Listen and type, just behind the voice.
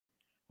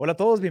Hola a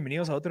todos,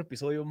 bienvenidos a otro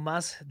episodio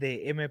más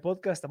de M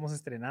Podcast. Estamos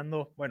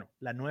estrenando,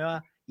 la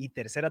nueva y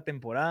tercera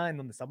temporada en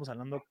donde estamos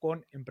hablando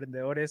con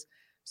emprendedores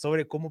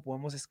sobre cómo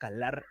podemos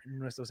escalar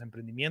nuestros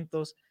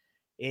emprendimientos.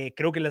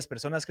 Creo que las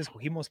personas que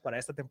escogimos para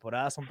esta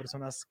temporada son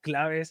personas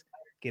claves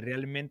que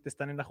realmente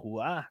están en la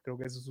jugada. Creo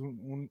que eso es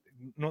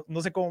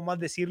no sé cómo más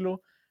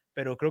decirlo,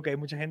 pero creo que hay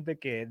mucha gente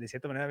que de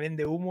cierta manera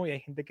vende humo y hay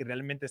gente que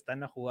realmente está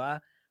en la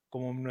jugada,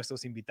 como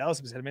nuestros invitados,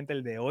 especialmente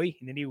el de hoy,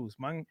 Neri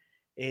Guzmán.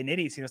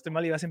 Neri, si no estoy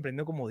mal, ibas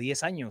emprendiendo como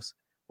 10 años,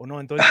 ¿o no?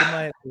 En todo el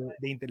tema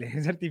de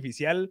inteligencia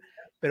artificial,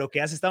 pero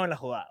que has estado en la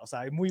jugada. O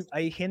sea,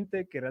 hay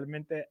gente que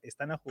realmente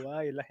está en la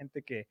jugada y es la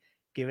gente que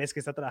ves que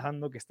está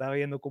trabajando, que está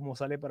viendo cómo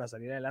sale para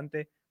salir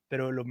adelante,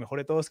 pero lo mejor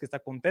de todo es que está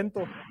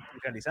contento y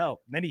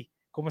realizado. Neri,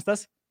 ¿cómo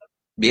estás?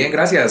 Bien,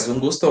 gracias. Un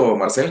gusto,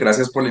 Marcel.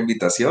 Gracias por la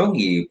invitación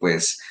y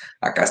pues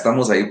acá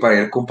estamos ahí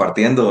para ir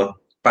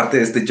compartiendo parte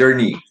de este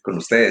journey con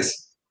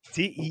ustedes.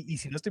 Sí, y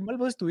si no estoy mal,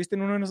 vos estuviste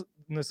en uno de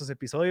nuestros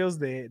episodios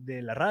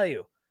de la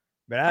radio,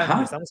 ¿verdad? Donde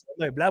Ajá. estamos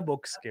hablando de Black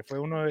Box, que fue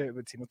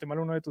si no estoy mal,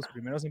 uno de tus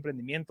primeros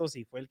emprendimientos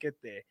y fue el que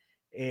te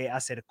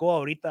acercó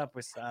ahorita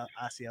pues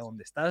hacia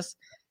donde estás.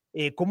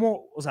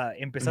 ¿Cómo, o sea,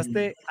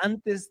 empezaste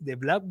antes de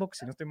Black Box,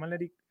 si no estoy mal,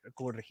 Eric,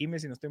 corregime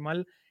si no estoy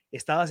mal,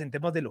 estabas en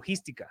temas de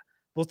logística.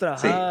 Vos Sí.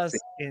 trabajabas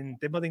en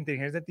temas de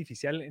inteligencia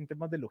artificial, en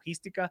temas de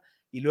logística,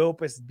 y luego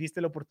pues viste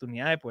la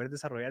oportunidad de poder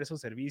desarrollar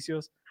esos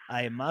servicios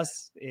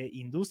además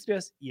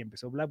industrias y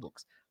empezó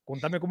Blackbox.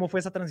 Contame cómo fue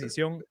esa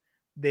transición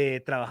de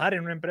trabajar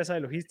en una empresa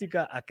de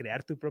logística a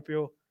crear tu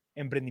propio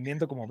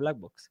emprendimiento como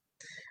Blackbox.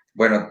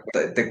 Bueno,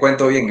 te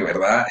cuento bien,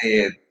 ¿verdad?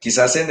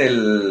 Quizás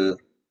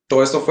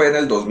todo esto fue en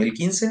el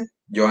 2015.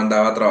 Yo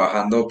andaba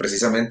trabajando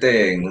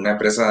precisamente en una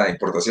empresa de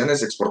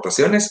importaciones,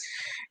 exportaciones,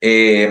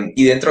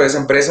 y dentro de esa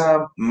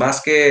empresa,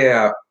 más que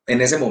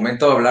en ese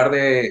momento hablar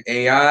de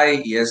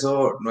AI y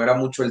eso no era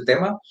mucho el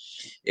tema.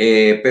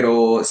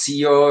 Pero sí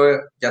yo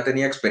ya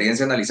tenía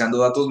experiencia analizando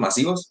datos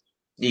masivos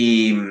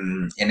y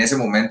en ese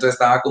momento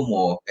estaba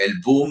como el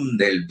boom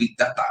del Big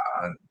Data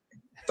en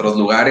otros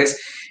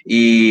lugares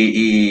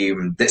y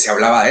se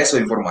hablaba de eso,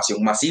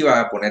 información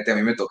masiva. Ponete, a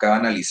mí me tocaba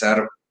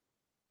analizar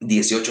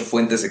 18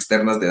 fuentes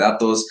externas de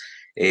datos,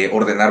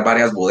 ordenar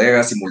varias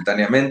bodegas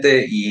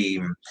simultáneamente y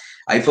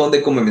ahí fue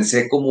donde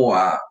comencé como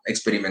a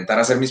experimentar,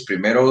 a hacer mis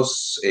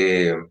primeros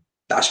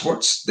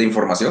dashboards de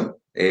información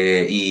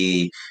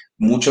y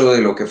mucho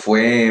de lo que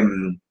fue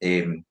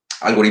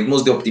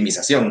algoritmos de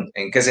optimización.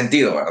 ¿En qué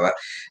sentido, verdad?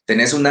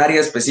 Tenés un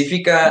área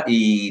específica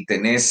y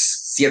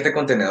tenés 7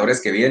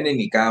 contenedores que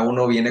vienen y cada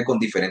uno viene con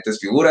diferentes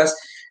figuras.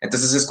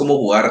 Entonces es como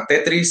jugar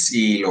Tetris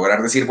y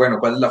lograr decir, bueno,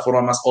 ¿cuál es la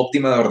forma más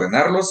óptima de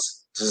ordenarlos?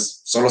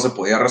 Entonces solo se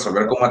podía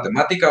resolver con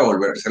matemática o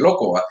volverse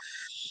loco, ¿va?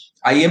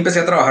 Ahí empecé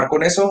a trabajar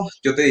con eso.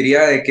 Yo te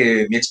diría de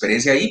que mi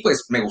experiencia ahí,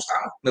 pues me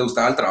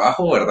gustaba el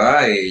trabajo,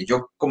 ¿verdad?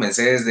 Yo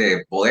comencé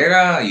desde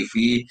bodega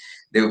y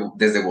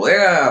desde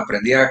bodega,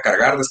 aprendí a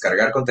cargar,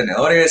 descargar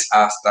contenedores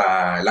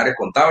hasta el área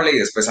contable y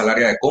después al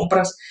área de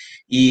compras.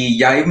 Y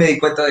ya ahí me di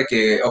cuenta de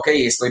que, ok,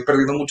 estoy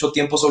perdiendo mucho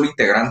tiempo solo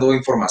integrando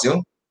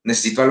información.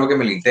 Necesito algo que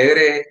me lo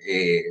integre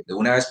de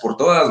una vez por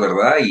todas,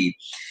 ¿verdad? Y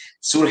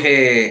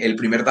surge el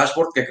primer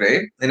dashboard que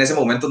creé. En ese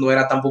momento no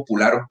era tan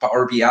popular un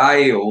Power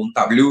BI o un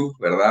Tableau,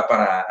 ¿verdad?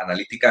 Para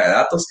analítica de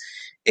datos.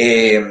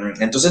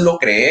 Entonces lo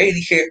creé y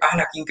dije,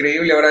 ¡ah, qué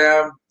increíble!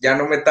 Ahora ya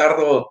no me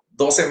tardo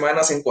 2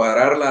 semanas en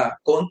cuadrar la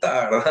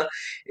conta, ¿verdad?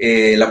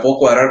 La puedo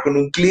cuadrar con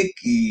un clic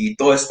y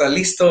todo está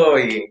listo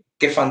y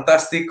qué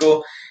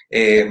fantástico.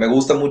 Me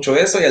gusta mucho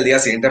eso y al día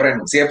siguiente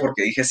renuncié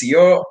porque dije, si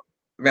yo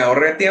me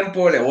ahorré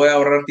tiempo, le voy a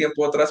ahorrar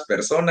tiempo a otras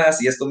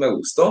personas y esto me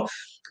gustó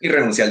y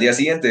renuncié al día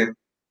siguiente.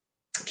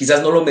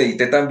 Quizás no lo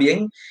medité tan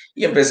bien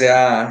y empecé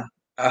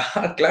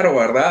claro,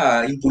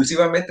 ¿verdad?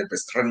 Impulsivamente,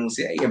 pues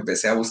renuncié y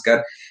empecé a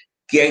buscar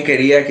quién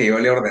quería que yo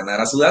le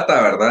ordenara su data,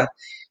 ¿verdad?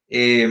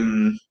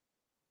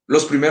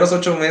 Los primeros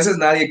 8 meses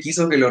nadie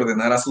quiso que le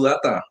ordenara su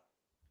data,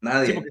 Sí,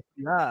 nadie. porque es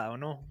privada o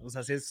no, o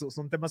sea, sí,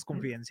 son temas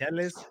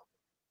confidenciales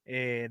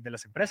de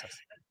las empresas.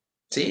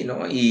 Sí,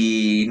 ¿no?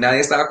 Y nadie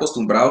estaba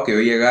acostumbrado que yo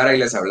llegara y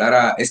les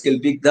hablara, es que el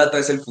Big Data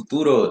es el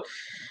futuro.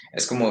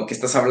 Es como, ¿qué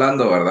estás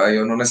hablando, verdad?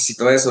 Yo no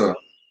necesito eso.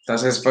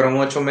 Entonces fueron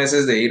 8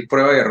 meses de ir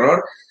prueba y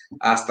error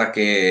hasta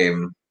que,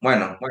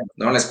 bueno,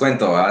 no les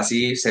cuento,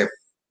 así se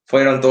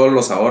fueron todos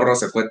los ahorros,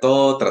 se fue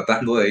todo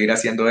tratando de ir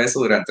haciendo eso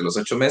durante los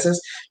 8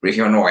 meses. Pero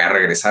dije, no voy a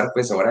regresar,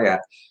 pues ahora ya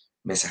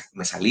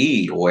me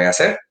salí y lo voy a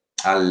hacer.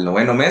 Al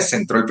noveno mes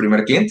entró el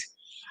primer cliente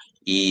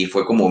y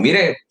fue como,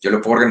 mire, yo le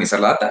puedo organizar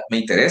la data, me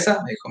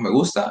interesa, me dijo, me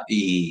gusta,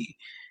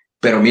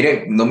 pero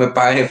mire, no me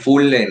pague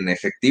full en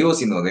efectivo,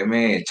 sino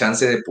deme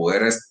chance de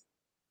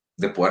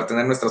poder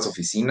tener nuestras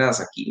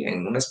oficinas aquí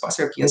en un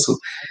espacio aquí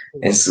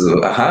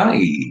ajá,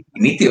 y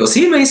nítido.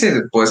 Sí, me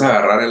dice, puedes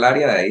agarrar el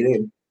área de ahí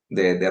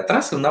de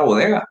atrás, una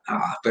bodega.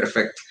 Ah,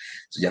 perfecto.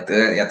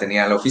 Entonces ya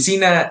tenía la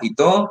oficina y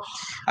todo.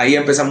 Ahí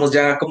empezamos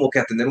ya como que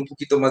a tener un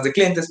poquito más de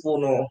clientes,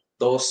 1,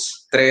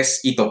 2, 3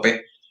 y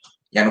topé.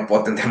 Ya no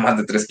puedo atender más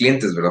de 3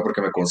 clientes, ¿verdad?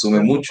 Porque me consume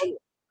 ¿Eras vos mucho. solo?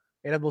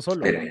 ¿Eras vos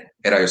solo?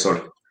 Era yo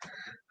solo.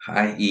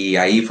 Ajá, y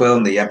ahí fue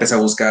donde ya empecé a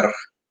buscar.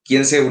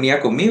 ¿quién se unía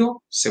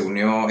conmigo? Se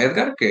unió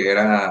Edgar, que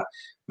era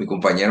mi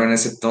compañero en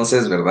ese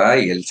entonces, ¿verdad?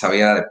 Y él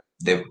sabía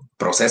de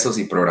procesos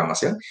y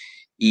programación.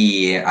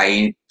 Y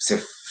ahí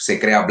se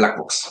crea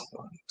Blackbox.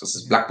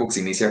 Entonces, Ujú. Blackbox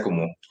inicia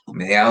como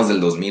mediados del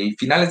 2000,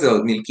 finales de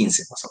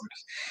 2015 más o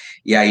menos.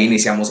 Y ahí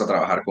iniciamos a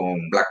trabajar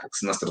con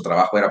Blackbox. Nuestro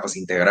trabajo era pues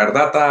integrar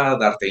data,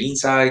 darte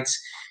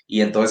insights, y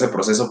en todo ese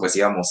proceso pues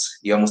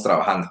íbamos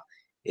trabajando.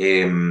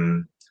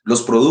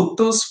 Los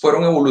productos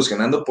fueron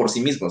evolucionando por sí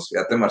mismos,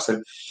 fíjate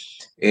Marcel.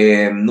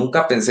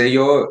 Nunca pensé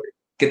yo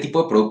qué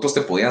tipo de productos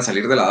te podían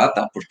salir de la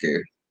data,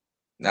 porque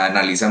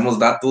analizamos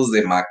datos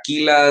de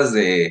maquilas,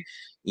 de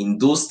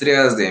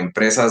industrias, de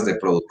empresas de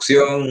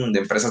producción, de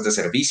empresas de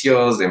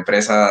servicios, de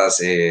empresas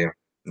de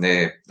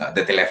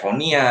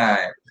telefonía,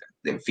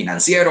 de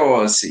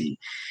financieros, y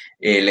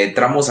le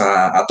entramos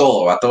a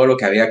todo lo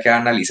que había que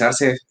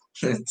analizarse.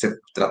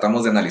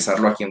 Tratamos de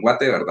analizarlo aquí en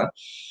Guate, ¿verdad?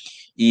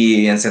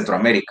 Y en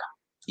Centroamérica.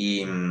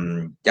 Y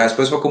ya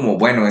después fue como,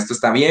 bueno, esto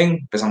está bien,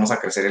 empezamos a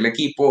crecer el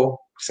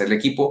equipo,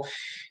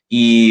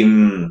 y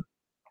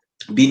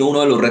vino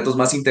uno de los retos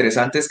más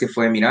interesantes, que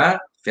fue,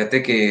 mira,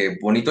 fíjate que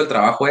bonito el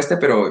trabajo este,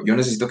 pero yo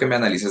necesito que me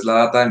analices la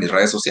data de mis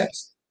redes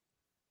sociales,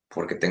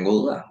 porque tengo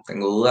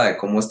duda de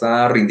cómo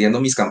está rindiendo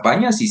mis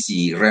campañas y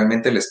si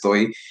realmente le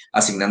estoy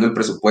asignando el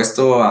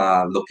presupuesto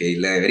a lo que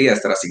le debería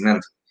estar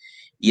asignando.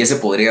 Y ese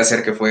podría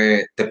ser que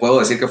fue, te puedo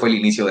decir que fue el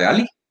inicio de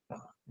Ali,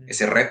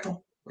 ese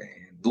reto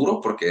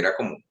duro, porque era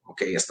como,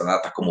 ok, esta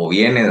data cómo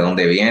viene, de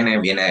dónde viene,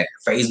 viene de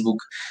Facebook,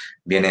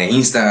 viene de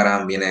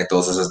Instagram, viene de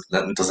todas esas,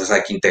 entonces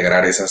hay que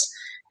integrar esa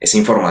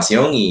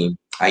información, y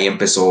ahí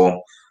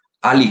empezó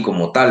Ali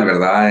como tal,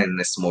 ¿verdad? En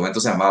este momento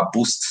se llamaba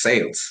Boost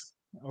Sales.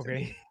 Ok.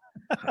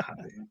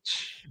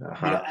 Mira,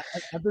 Ajá,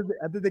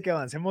 antes de que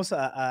avancemos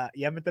a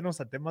ya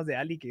meternos a temas de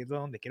Ali, que es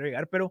donde quiero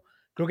llegar, pero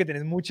creo que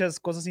tenés muchas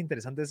cosas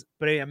interesantes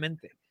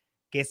previamente,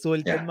 que es todo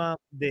el ya, tema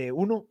de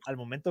uno, al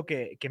momento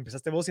que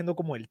empezaste vos siendo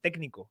como el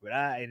técnico,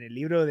 ¿verdad? En el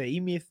libro de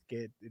E-Myth,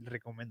 que es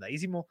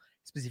recomendadísimo,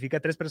 especifica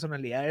 3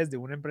 personalidades de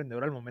un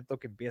emprendedor al momento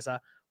que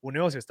empieza un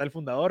negocio. Está el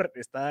fundador,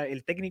 está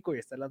el técnico y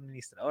está el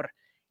administrador.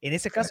 En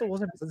ese caso,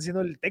 vos empezaste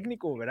siendo el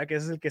técnico, ¿verdad? Que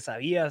ese es el que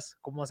sabías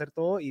cómo hacer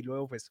todo y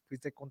luego pues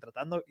fuiste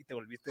contratando y te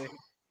volviste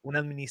un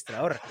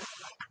administrador.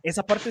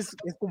 Esa parte es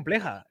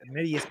compleja,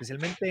 Mary,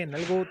 especialmente en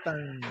algo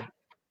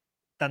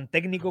tan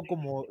técnico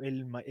como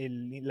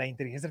la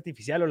inteligencia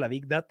artificial o la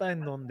big data,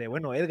 en donde,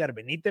 bueno, Edgar,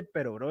 venite,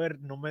 pero brother,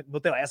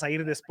 no te vayas a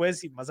ir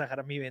después y vas a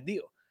dejar a mí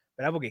vendido,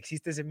 ¿verdad? Porque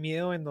existe ese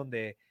miedo en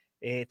donde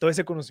todo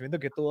ese conocimiento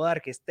que tú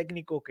dar, que es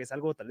técnico, que es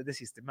algo tal vez de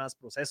sistemas,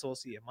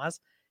 procesos y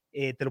demás,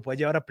 te lo puedes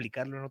llevar a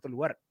aplicarlo en otro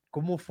lugar.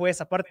 ¿Cómo fue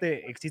esa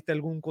parte? ¿Existe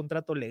algún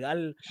contrato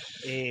legal?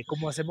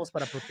 ¿Cómo hacemos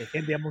para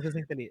proteger, digamos,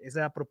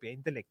 esa propiedad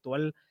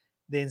intelectual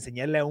de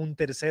enseñarle a un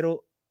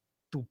tercero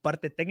tu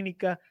parte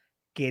técnica,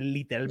 que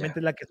literalmente ya.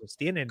 es la que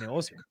sostiene el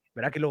negocio?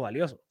 ¿Verdad que es lo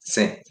valioso?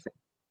 Sí.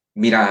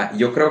 Mira,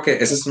 yo creo que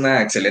esa es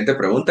una excelente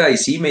pregunta, y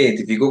sí me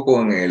identifico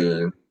con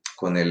el,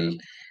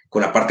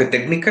 con la parte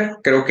técnica.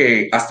 Creo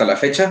que hasta la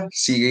fecha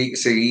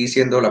seguí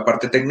siendo la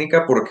parte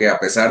técnica, porque a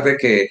pesar de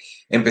que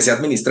empecé a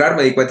administrar,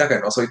 me di cuenta que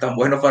no soy tan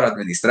bueno para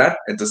administrar.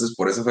 Entonces,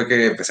 por eso fue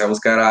que empecé a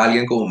buscar a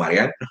alguien como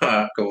Marianne,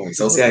 como mi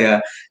socia, 100%.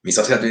 ya, mi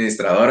socia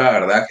administradora,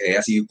 ¿verdad? Que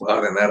ella sí puede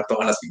ordenar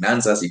todas las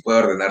finanzas y puede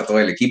ordenar todo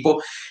el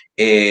equipo.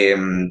 Eh,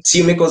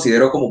 sí me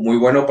considero como muy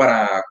bueno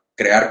para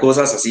crear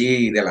cosas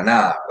así de la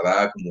nada,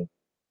 ¿verdad? Como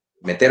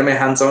meterme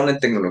hands-on en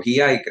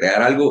tecnología y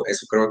crear algo,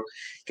 eso creo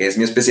que es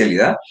mi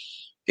especialidad,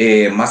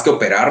 más que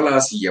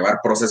operarlas y llevar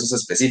procesos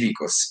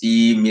específicos.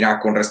 Y mira,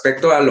 con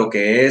respecto a lo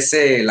que es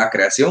la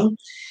creación,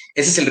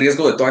 ese es el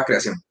riesgo de toda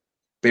creación.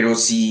 Pero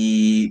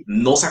si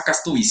no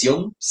sacas tu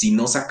visión, si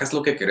no sacas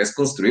lo que querés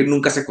construir,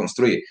 nunca se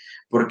construye.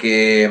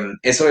 Porque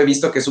eso he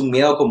visto que es un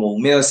miedo, como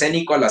un miedo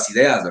escénico a las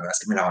ideas, ¿verdad? Es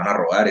que me la van a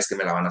robar, es que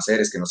me la van a hacer,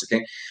 es que no sé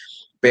qué.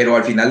 Pero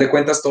al final de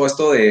cuentas, todo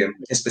esto de,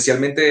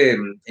 especialmente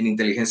en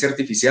inteligencia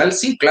artificial,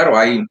 sí, claro,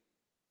 hay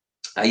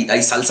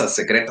salsas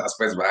secretas,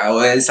 pues, ¿verdad? O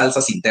hay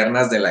salsas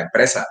internas de la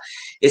empresa.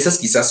 Esas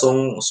quizás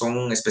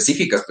son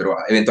específicas, pero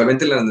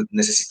eventualmente las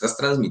necesitas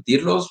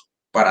transmitirlos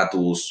para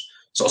tus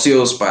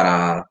socios,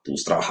 para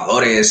tus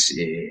trabajadores,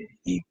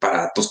 y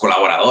para tus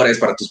colaboradores,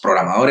 para tus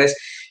programadores.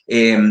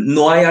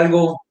 No hay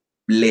algo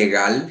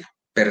legal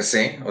per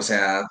se, o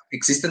sea,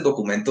 existen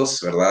documentos,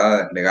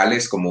 ¿verdad?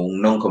 Legales, como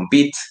un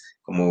non-compete,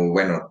 como,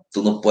 bueno,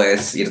 tú no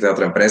puedes irte a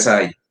otra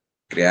empresa y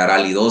crear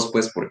Ali 2,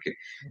 pues, porque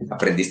Ujú.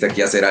 aprendiste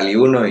aquí a hacer Ali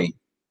 1 y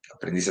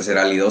aprendiste a hacer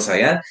Ali 2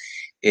 allá.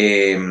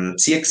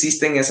 Sí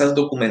existen esas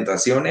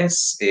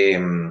documentaciones,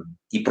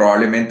 y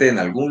probablemente en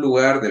algún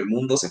lugar del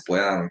mundo se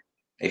puedan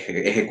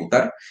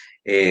ejecutar.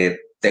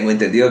 Tengo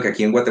entendido que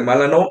aquí en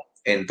Guatemala no,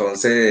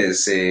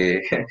 entonces,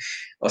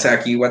 o sea,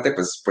 aquí en Guate,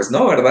 pues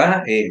no,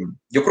 ¿verdad?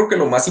 Yo creo que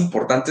lo más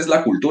importante es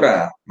la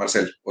cultura,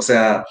 Marcel. O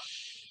sea,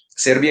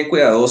 ser bien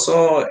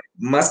cuidadoso,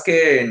 más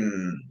que en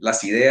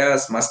las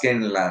ideas, más que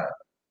en la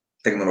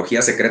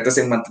tecnología secreta, es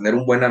en mantener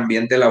un buen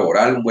ambiente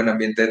laboral, un buen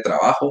ambiente de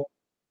trabajo.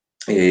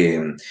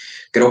 Eh,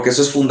 Creo que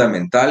eso es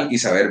fundamental, y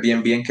saber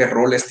bien qué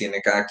roles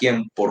tiene cada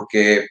quien,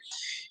 porque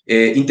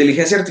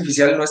Inteligencia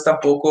artificial no es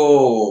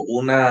tampoco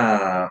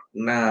una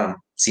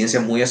ciencia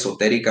muy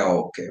esotérica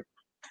o que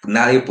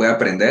nadie puede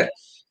aprender.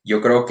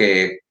 Yo creo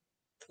que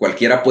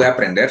cualquiera puede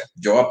aprender,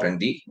 yo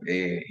aprendí,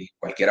 y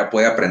cualquiera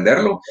puede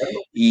aprenderlo,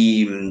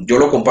 y yo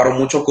lo comparo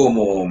mucho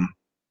como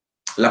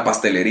la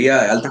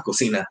pastelería de alta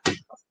cocina,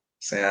 o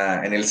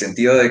sea, en el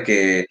sentido de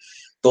que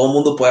todo el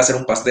mundo puede hacer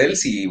un pastel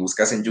si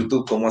buscas en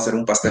YouTube cómo hacer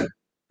un pastel.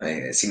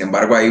 Sin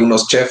embargo, hay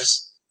unos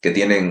chefs que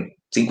tienen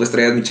 5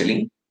 estrellas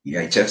Michelin y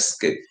hay chefs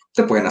que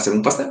te pueden hacer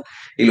un pastel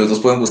y los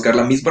dos pueden buscar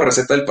la misma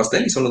receta del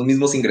pastel y son los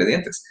mismos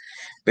ingredientes.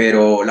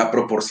 Pero la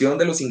proporción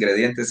de los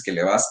ingredientes que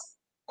le vas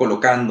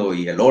colocando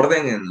y el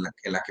orden en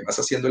la que vas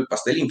haciendo el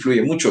pastel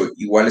influye mucho.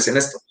 Igual es en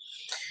esto.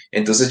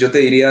 Entonces yo te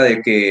diría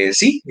de que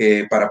sí,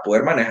 para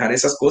poder manejar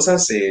esas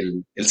cosas,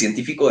 el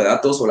científico de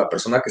datos o la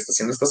persona que está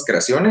haciendo estas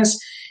creaciones,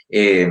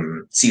 eh,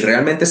 si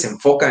realmente se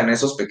enfoca en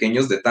esos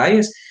pequeños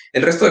detalles,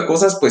 el resto de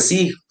cosas, pues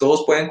sí,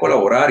 todos pueden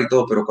colaborar y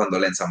todo, pero cuando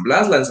la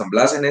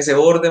ensamblas en ese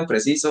orden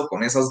preciso,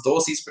 con esas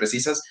dosis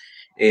precisas,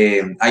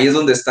 ahí es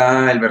donde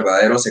está el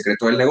verdadero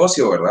secreto del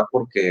negocio, ¿verdad?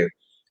 Porque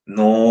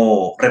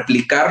no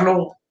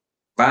replicarlo,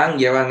 van,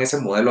 llevan ese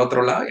modelo a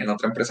otro lado y en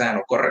otra empresa ya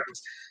no corre,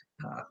 pues,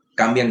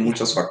 cambian Y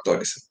muchos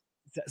factores.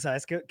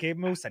 ¿sabes qué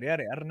me gustaría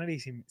agregar, Neri?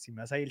 Si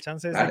me das ahí el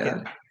chance, es de Dale, que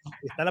dale.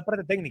 está la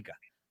parte técnica,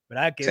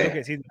 ¿verdad? Que Sí, es lo que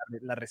decís,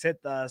 las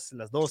recetas,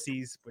 las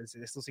dosis, pues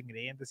estos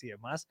ingredientes y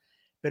demás.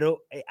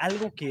 Pero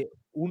algo que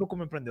uno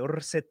como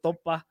emprendedor se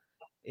topa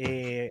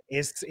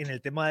es en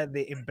el tema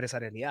de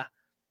empresarialidad,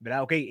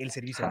 ¿verdad? Ok, el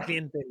servicio al ajá,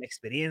 cliente, la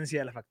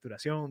experiencia, la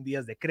facturación,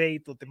 días de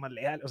crédito, temas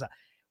legales, o sea,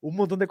 un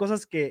montón de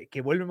cosas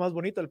que vuelven más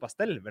bonito el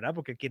pastel, ¿verdad?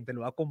 Porque quien te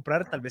lo va a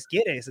comprar tal vez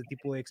quiere ese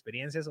tipo de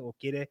experiencias o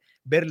quiere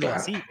verlo claro,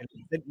 así, el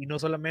pastel, y no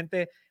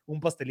solamente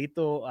un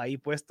pastelito ahí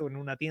puesto en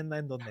una tienda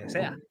en donde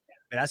sea,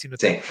 ¿verdad? Sino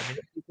sí, también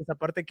existe esa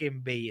parte que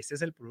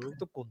embelleces el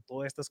producto con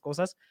todas estas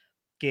cosas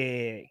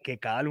que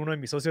cada uno de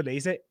mis socios le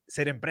dice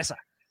ser empresa,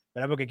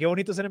 ¿verdad? Porque qué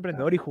bonito ser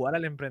emprendedor y jugar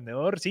al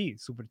emprendedor, sí,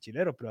 súper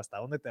chilero, pero ¿hasta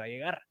dónde te va a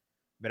llegar?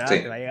 ¿Verdad?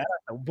 Te va a sí, llegar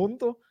hasta un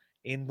punto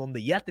en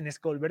donde ya tenés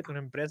que volverte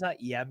una empresa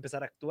y ya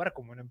empezar a actuar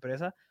como una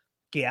empresa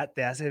que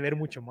te hace ver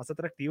mucho más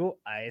atractivo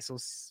a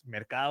esos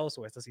mercados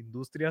o a estas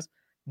industrias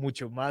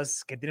mucho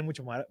más, que tienen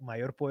mucho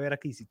mayor poder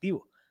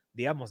adquisitivo,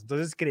 digamos.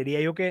 Entonces, creería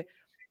yo que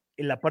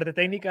en la parte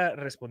técnica,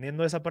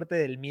 respondiendo a esa parte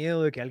del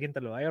miedo de que alguien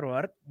te lo vaya a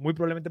robar, muy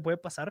probablemente puede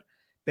pasar,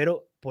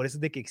 pero por eso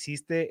es de que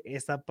existe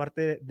esta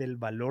parte del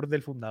valor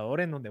del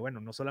fundador en donde,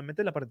 bueno, no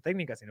solamente la parte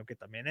técnica, sino que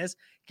también es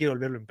quiero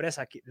volverlo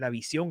empresa, la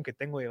visión que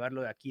tengo de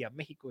llevarlo de aquí a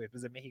México, y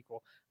después de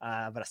México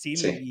a Brasil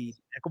sí, y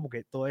como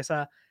que toda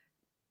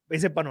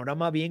ese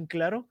panorama bien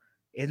claro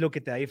es lo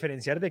que te va a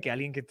diferenciar de que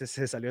alguien que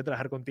se salió a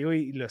trabajar contigo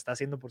y lo está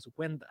haciendo por su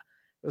cuenta.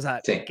 O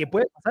sea, sí, ¿qué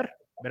puede pasar?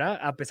 ¿Verdad?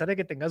 A pesar de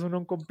que tengas un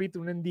non-compete,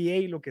 un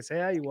NDA, lo que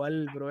sea, igual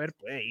el brother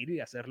puede ir y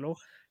hacerlo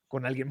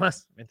con alguien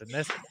más, ¿me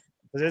entendés?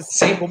 Entonces,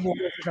 sí. ¿cómo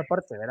ves esa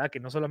parte, verdad?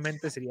 Que no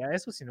solamente sería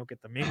eso, sino que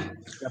también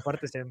la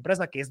parte de ser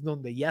empresa, que es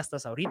donde ya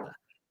estás ahorita.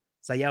 O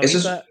sea, ya Eso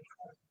es, ahorita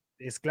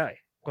es clave.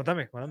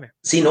 Contame, contame.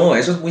 sí, no,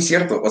 eso es muy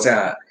cierto. O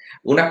sea,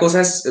 una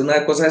cosa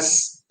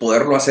es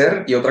poderlo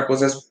hacer y otra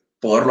cosa es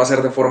poderlo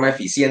hacer de forma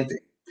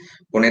eficiente.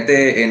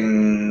 Ponete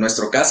en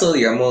nuestro caso,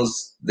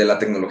 digamos, de la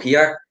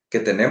tecnología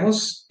que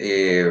tenemos,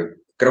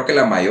 creo que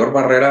la mayor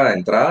barrera de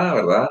entrada,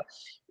 ¿verdad?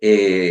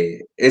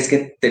 Es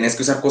que tenés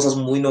que usar cosas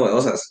muy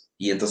novedosas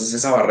y entonces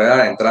esa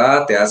barrera de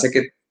entrada te hace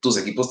que tus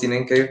equipos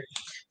tienen que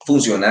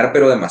funcionar,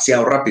 pero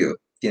demasiado rápido.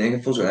 Tienen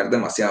que funcionar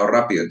demasiado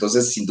rápido.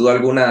 Entonces, sin duda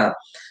alguna,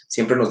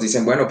 siempre nos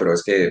dicen, bueno, pero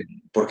es que,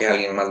 ¿por qué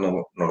alguien más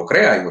no lo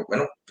crea? Y digo,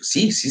 bueno, pues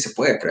sí, sí se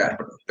puede crear,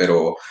 ¿verdad?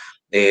 Pero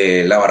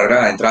la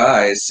barrera de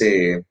entrada es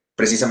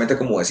precisamente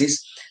como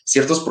decís,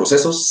 ciertos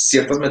procesos,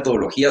 ciertas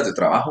metodologías de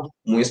trabajo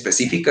muy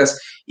específicas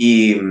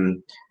y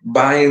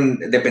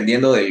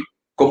dependiendo de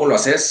cómo lo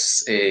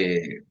haces,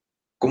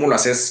 cómo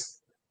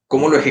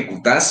lo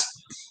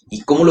ejecutas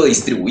y cómo lo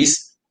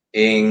distribuís.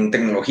 En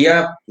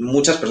tecnología,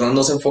 muchas personas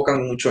no se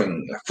enfocan mucho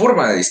en la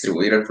forma de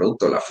distribuir el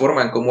producto, la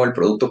forma en cómo el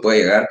producto puede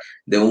llegar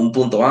de un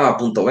punto A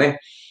punto B.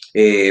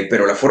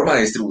 Pero la forma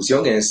de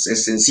distribución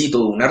es en sí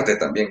todo un arte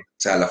también. O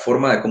sea, la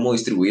forma de cómo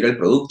distribuir el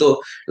producto,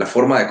 la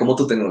forma de cómo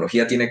tu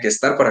tecnología tiene que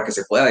estar para que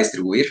se pueda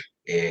distribuir.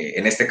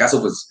 En este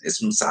caso, pues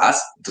es un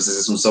SaaS, entonces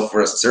es un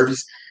Software as a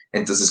Service.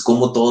 Entonces,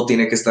 cómo todo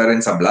tiene que estar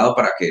ensamblado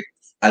para que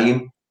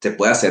alguien se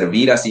pueda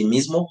servir a sí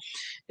mismo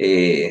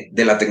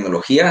de la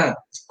tecnología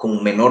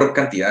con menor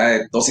cantidad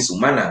de dosis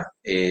humana.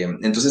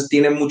 Entonces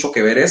tiene mucho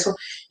que ver eso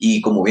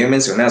y como bien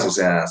mencionas, o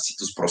sea, si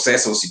tus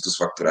procesos, si tus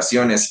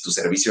facturaciones, si tu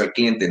servicio al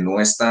cliente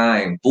no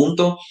está en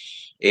punto,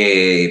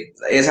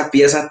 esa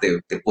pieza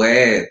te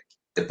puede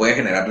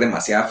generar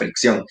demasiada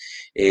fricción.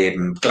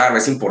 Claro,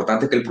 es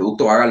importante que el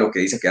producto haga lo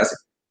que dice que hace.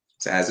 O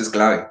sea, eso es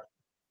clave.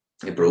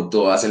 El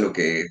producto hace lo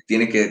que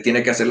tiene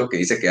que hacer lo que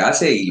dice que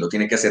hace y lo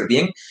tiene que hacer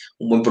bien.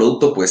 Un buen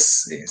producto,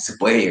 pues, se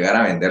puede llegar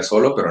a vender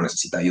solo, pero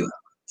necesita ayuda.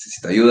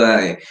 Necesita ayuda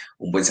de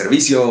un buen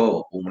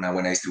servicio, una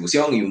buena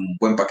distribución y un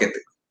buen paquete.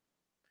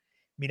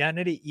 Mira,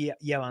 Neri,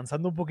 y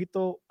avanzando un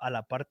poquito a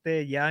la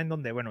parte ya en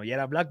donde, bueno, ya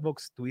era Black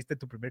Box, tuviste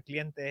tu primer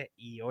cliente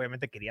y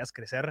obviamente querías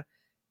crecer.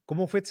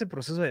 ¿Cómo fue ese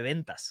proceso de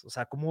ventas? O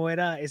sea, ¿cómo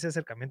era ese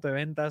acercamiento de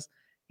ventas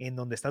en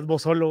donde estás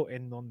vos solo,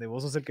 en donde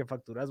vos sos el que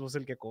facturas, vos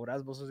sos el que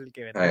cobras, vos sos el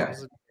que vendes, vos Ah,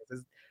 sos el que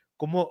haces?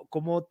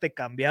 ¿Cómo te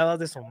cambiabas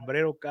de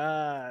sombrero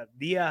cada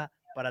día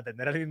para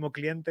atender al mismo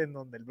cliente en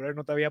donde el brother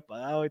no te había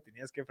pagado y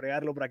tenías que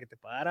fregarlo para que te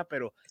pagara,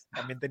 pero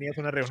también tenías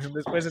una reunión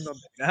después en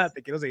donde, nada,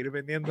 te quiero seguir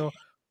vendiendo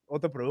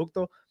otro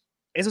producto?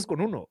 Eso es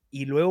con uno.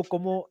 Y luego,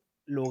 ¿cómo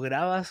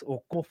lograbas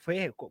o cómo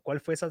fue?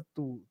 ¿Cuál fue esa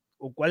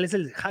o cuál es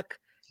el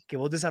hack que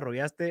vos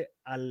desarrollaste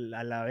al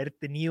haber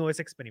tenido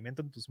ese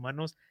experimento en tus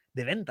manos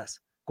de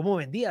ventas? ¿Cómo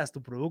vendías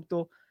tu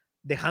producto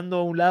dejando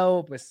a un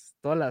lado pues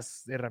todas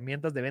las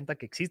herramientas de venta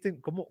que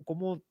existen?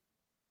 ¿Cómo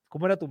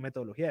era tu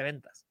metodología de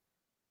ventas?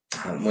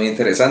 muy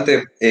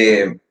interesante.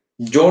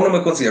 Yo no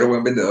me considero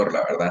buen vendedor,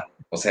 la verdad.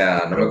 O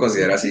sea, no me Pero,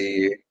 considero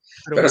así,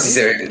 pero pero sí,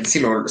 vendís. sí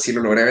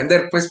lo logré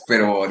vender, pues,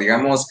 pero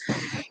digamos,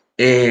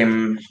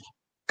 em,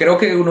 creo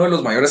que uno de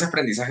los mayores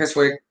aprendizajes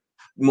fue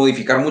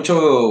modificar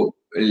mucho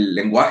el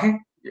lenguaje.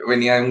 Yo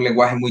venía de un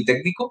lenguaje muy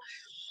técnico,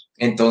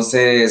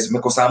 entonces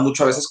me costaba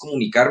mucho a veces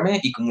comunicarme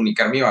y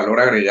comunicar mi valor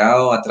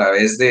agregado a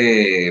través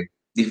de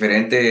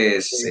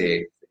diferentes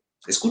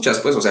escuchas,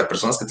 pues, o sea,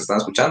 personas que te están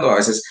escuchando. A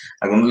veces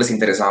a algunos les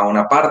interesaba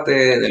una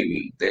parte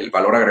del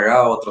valor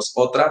agregado, a otros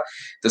otra.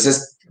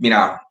 Entonces,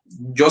 mira,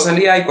 yo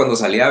salía y cuando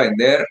salía a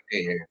vender,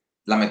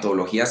 la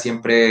metodología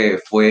siempre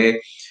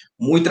fue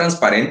muy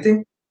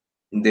transparente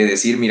de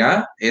decir,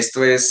 mira,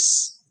 esto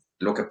es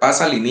lo que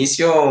pasa al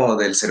inicio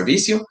del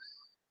servicio,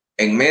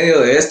 en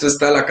medio de esto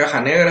está la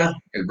caja negra,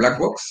 el black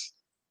box,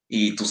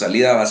 y tu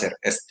salida va a ser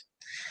esto.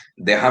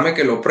 Déjame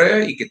que lo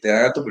pruebe y que te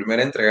haga tu primer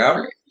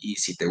entregable, y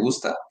si te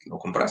gusta, lo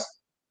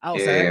compras. Ah, o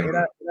sea, Eh,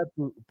 era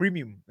tu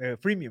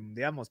freemium,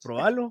 digamos,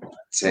 probalo,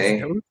 y si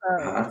te sí, gusta,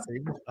 ajá.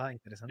 seguimos. Ah,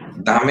 interesante.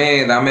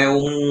 Dame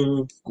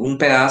un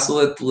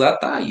pedazo de tu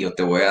data y yo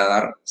te voy a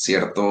dar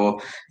cierto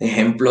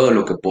ejemplo de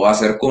lo que puedo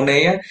hacer con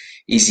ella.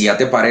 Y si ya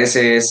te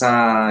parece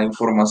esa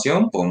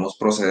información, podemos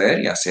proceder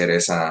y hacer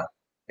esa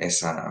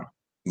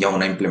ya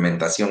una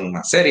implementación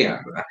más seria,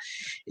 ¿verdad?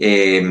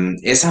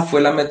 Esa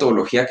fue la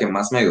metodología que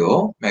más me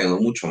ayudó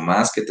mucho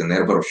más que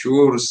tener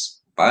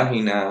brochures,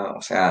 página,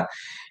 o sea,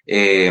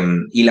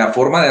 y la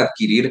forma de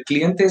adquirir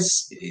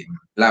clientes,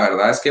 la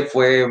verdad es que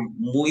fue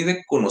muy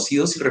de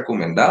conocidos y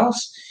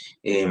recomendados.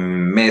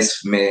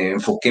 Me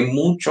enfoqué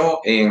mucho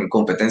en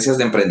competencias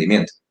de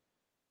emprendimiento.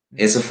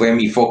 Ese Mm, fue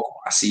mi foco,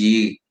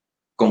 así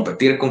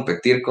competir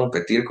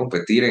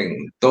en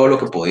todo lo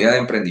que podía de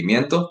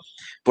emprendimiento,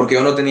 porque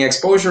yo no tenía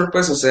exposure,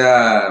 pues, o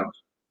sea,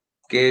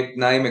 que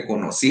nadie me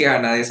conocía,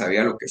 nadie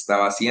sabía lo que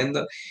estaba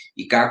haciendo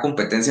y cada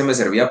competencia me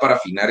servía para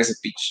afinar ese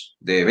pitch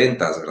de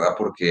ventas, ¿verdad?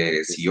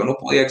 Porque si yo no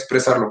podía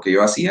expresar lo que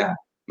yo hacía,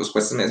 los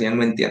jueces me decían,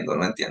 no entiendo,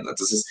 no entiendo.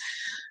 Entonces,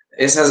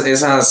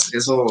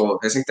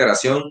 esa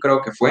iteración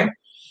creo que fue.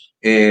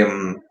 Eh,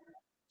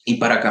 y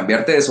para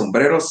cambiarte de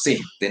sombrero, sí,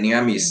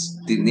 tenía mis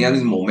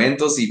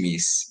momentos y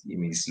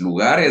mis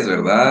lugares,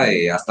 ¿verdad?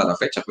 Hasta la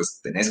fecha, pues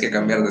tenés que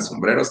cambiar de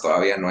sombreros,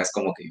 todavía no es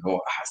como que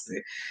yo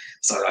estoy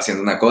solo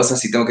haciendo una cosa,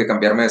 sí tengo que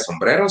cambiarme de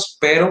sombreros,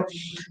 pero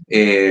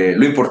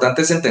lo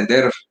importante es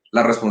entender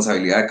la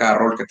responsabilidad de cada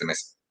rol que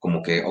tenés,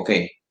 como que, ok,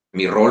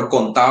 mi rol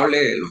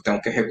contable lo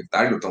tengo que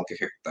ejecutar y lo tengo que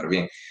ejecutar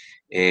bien.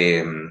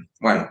 Eh,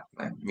 bueno,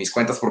 mis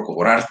cuentas por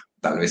cobrar,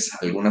 tal vez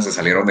algunas se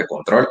salieron de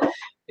control,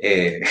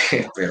 eh,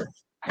 pero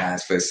ya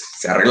después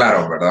se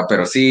arreglaron, ¿verdad?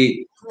 Pero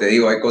sí, te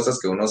digo, hay cosas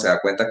que uno se da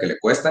cuenta que le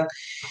cuestan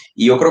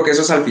y yo creo que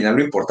eso es al final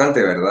lo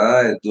importante,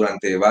 ¿verdad?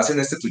 Durante, vas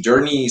en tu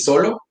journey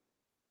solo,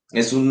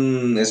 es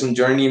un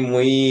journey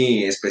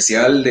muy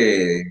especial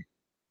de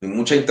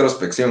mucha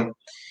introspección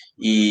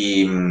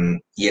y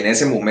en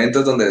ese momento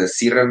es donde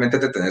sí realmente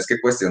te tenés que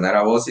cuestionar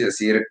a vos y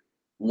decir,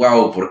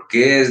 wow, ¿por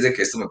qué es de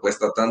que esto me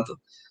cuesta tanto? O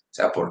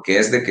sea, ¿por qué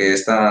es de que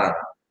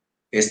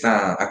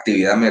esta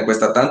actividad me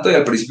cuesta tanto? Y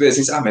al principio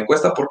decís, me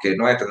cuesta porque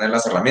no voy a tener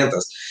las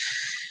herramientas.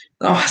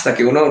 No, hasta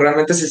que uno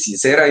realmente se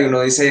sincera y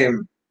uno dice,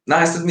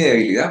 no, esta es mi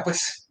debilidad,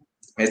 pues.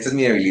 Esta es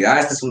mi debilidad,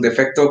 este es un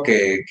defecto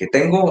que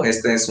tengo,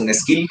 este es un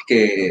skill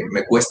que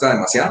me cuesta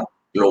demasiado.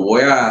 Lo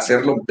voy a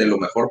hacerlo de lo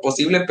mejor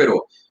posible,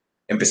 pero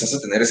empezás a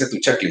tener ese tu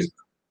checklist.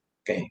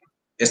 Okay.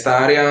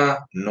 Esta área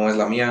no es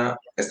la mía,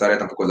 esta área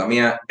tampoco es la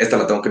mía, esta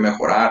la tengo que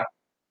mejorar.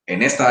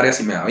 En esta área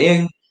sí me va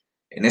bien,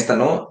 en esta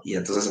no, y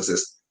entonces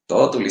haces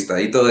todo tu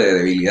listadito de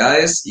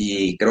debilidades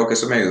y creo que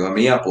eso me ayudó a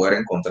mí a poder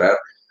encontrar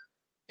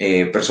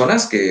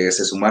personas que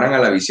se sumaran a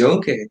la visión,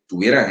 que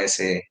tuvieran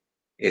ese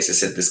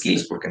set de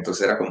skills, porque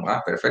entonces era como,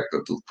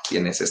 perfecto, tú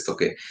tienes esto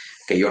que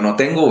yo no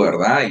tengo,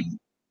 ¿verdad?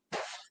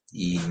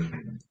 Y,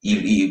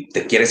 y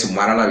te quieres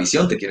sumar a la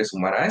visión, te quieres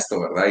sumar a esto,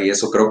 ¿verdad? Y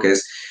eso creo que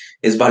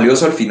es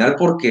valioso al final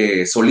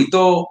porque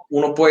solito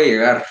uno puede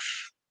llegar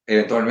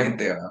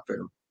eventualmente, ¿verdad?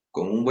 Pero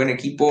con un buen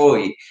equipo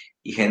y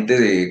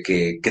gente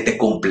que te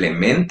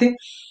complemente,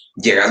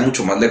 llegas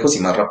mucho más lejos y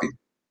más rápido.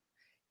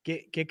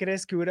 ¿Qué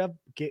crees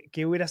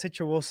qué hubieras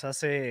hecho vos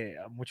hace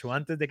mucho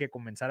antes de que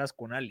comenzaras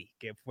con Ali?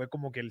 Que fue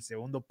como que el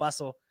segundo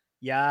paso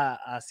ya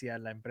hacia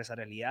la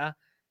empresarialidad.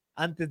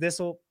 Antes de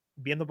eso,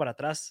 viendo para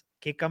atrás,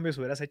 ¿qué cambios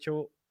hubieras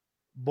hecho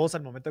vos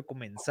al momento de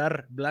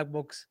comenzar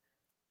Blackbox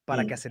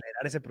para que Mm.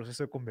 acelerar ese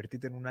proceso de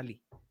convertirte en un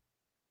Ali?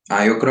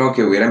 Yo creo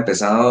que hubiera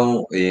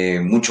empezado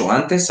mucho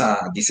antes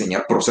a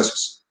diseñar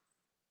procesos.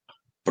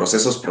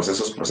 Procesos,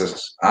 procesos,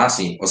 procesos.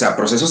 Sí, o sea,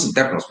 procesos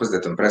internos, pues, de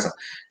tu empresa.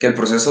 Que el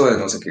proceso de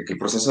no sé qué, que el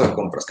proceso de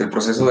compras, que el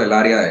proceso del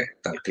área de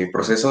tal, que el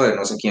proceso de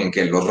no sé quién,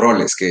 que los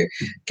roles, que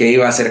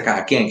iba a hacer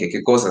cada quien, que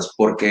qué cosas,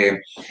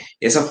 porque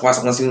esa fue,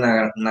 ha sido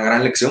una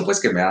gran lección, pues,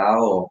 que me ha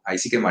dado, ahí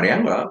sí que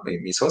Mariana, ¿verdad?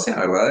 Mi socia,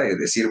 ¿verdad? De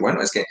decir,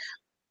 bueno, es que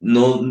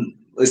no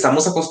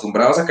estamos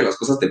acostumbrados a que las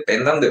cosas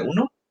dependan de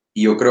uno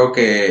y yo creo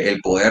que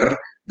el poder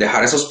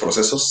dejar esos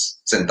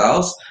procesos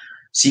sentados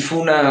sí fue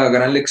una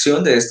gran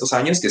lección de estos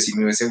años que sí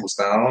me hubiese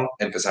gustado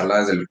empezarla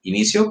desde el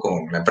inicio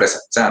con la empresa.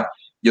 O sea,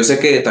 yo sé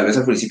que tal vez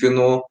al principio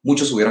no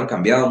muchos hubieran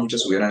cambiado,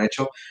 muchos hubieran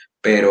hecho,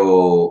 pero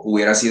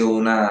hubiera sido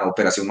una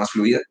operación más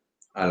fluida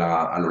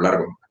a lo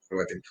largo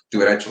del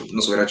tiempo.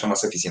 Nos hubiera hecho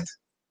más eficiente.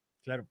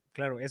 Claro,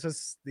 claro, eso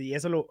es, y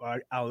eso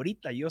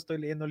ahorita yo estoy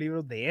leyendo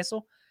libros de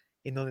eso,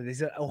 en donde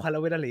dice, ojalá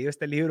hubiera leído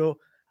este libro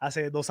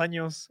hace 2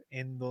 años,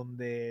 en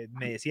donde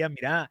me decía,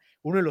 mira,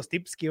 uno de los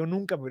tips que yo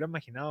nunca me hubiera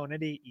imaginado,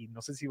 Neri, y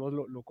no sé si vos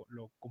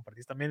lo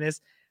compartís también,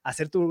 es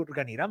hacer tu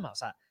organigrama, o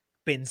sea,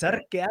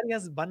 pensar qué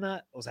áreas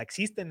o sea,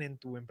 existen en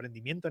tu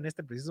emprendimiento en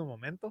este preciso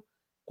momento,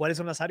 cuáles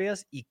son las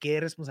áreas y qué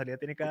responsabilidad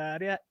tiene cada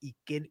área y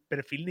qué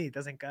perfil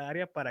necesitas en cada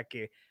área para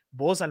que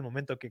vos al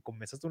momento que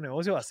comienzas tu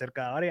negocio, hacer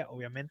cada área,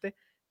 obviamente,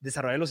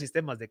 desarrollar los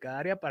sistemas de cada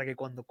área para que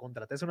cuando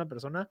contrates a una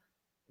persona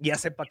ya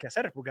sepa qué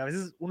hacer, porque a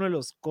veces una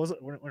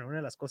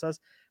de las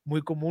cosas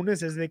muy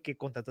comunes es de que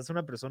contratas a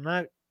una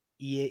persona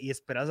y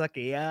esperas a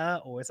que ella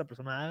o esa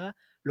persona haga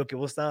lo que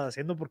vos estabas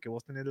haciendo porque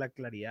vos tenés la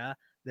claridad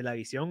de la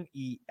visión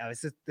y a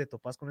veces te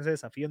topas con ese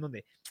desafío en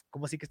donde,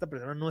 ¿cómo así que esta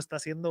persona no está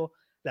haciendo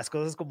las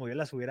cosas como yo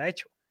las hubiera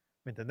hecho?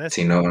 ¿Me entendés?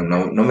 Si no,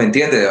 no me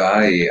entiende,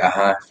 ¿verdad? Y,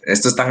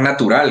 esto es tan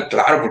natural,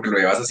 claro, porque lo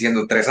llevas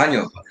haciendo 3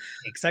 años.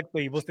 Exacto,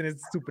 y vos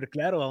tenés súper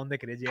claro a dónde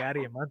querés llegar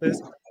y demás.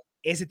 Entonces,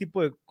 ese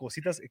tipo de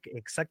cositas,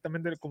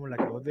 exactamente como la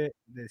que vos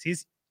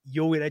decís,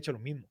 yo hubiera hecho lo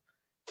mismo.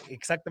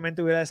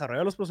 Exactamente hubiera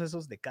desarrollado los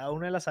procesos de cada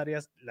una de las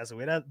áreas, las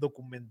hubiera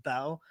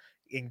documentado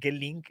en qué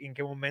link, en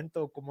qué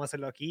momento, cómo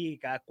hacerlo aquí,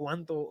 cada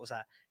cuánto, o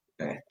sea,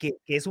 Eh, que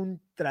es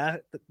un trabajo,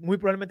 muy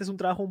probablemente es un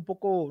trabajo un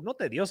poco, no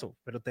tedioso,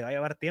 pero te va a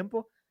llevar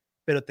tiempo,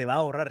 pero te va a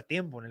ahorrar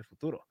tiempo en el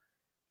futuro.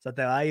 O sea,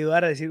 te va a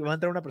ayudar a decir, va a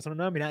entrar una persona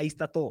nueva, mira, ahí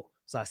está todo. O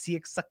sea, sí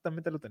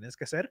exactamente lo tenés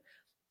que hacer.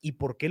 ¿Y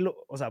por qué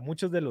o sea,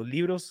 muchos de los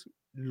libros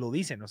lo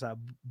dicen? O sea,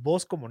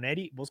 vos como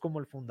Neri, vos como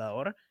el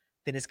fundador,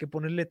 tenés que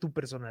ponerle tu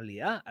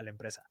personalidad a la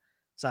empresa.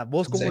 O sea,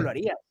 vos sí, cómo lo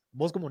harías.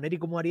 Vos como Neri,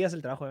 ¿cómo harías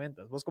el trabajo de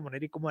ventas? Vos como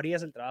Neri, ¿cómo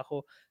harías el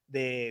trabajo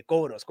de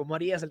cobros? ¿Cómo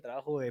harías el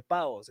trabajo de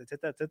pagos?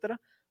 Etcétera, etcétera,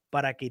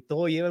 para que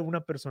todo lleve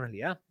alguna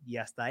personalidad. Y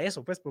hasta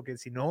eso, pues, porque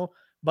si no,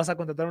 vas a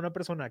contratar a una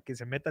persona que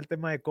se meta al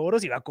tema de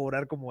cobros y va a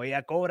cobrar como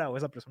ella cobra o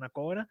esa persona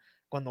cobra,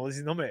 cuando vos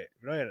dices, no, hombre,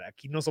 brother,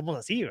 aquí no somos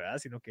así, ¿verdad?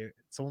 Sino que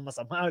somos más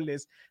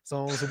amables,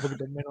 somos un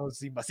poquito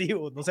menos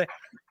invasivos, no sé,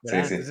 sí,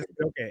 ¿verdad? sí, Entonces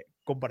creo que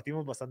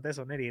compartimos bastante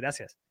eso, Neri,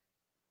 gracias.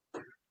 sí,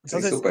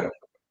 Entonces, súper.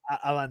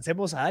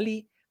 avancemos a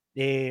Ali.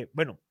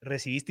 Bueno,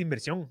 recibiste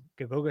inversión,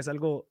 que creo que es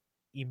algo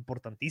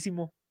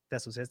importantísimo. Te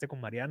asociaste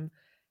con Marianne.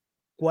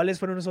 ¿Cuáles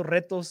fueron esos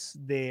retos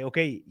de, ok,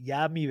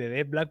 ya mi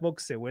bebé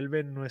Blackbox se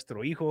vuelve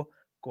nuestro hijo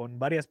con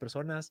varias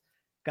personas,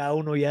 cada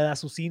uno ya da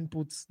sus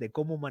inputs de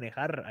cómo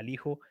manejar al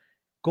hijo?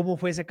 ¿Cómo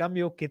fue ese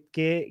cambio?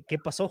 ¿Qué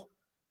pasó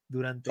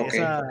durante Ok.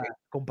 esa,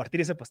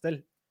 compartir ese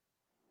pastel?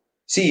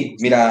 Sí,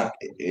 mira,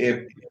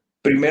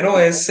 primero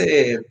es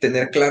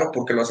tener claro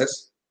por qué lo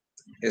haces.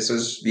 Eso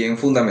es bien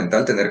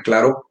fundamental, tener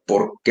claro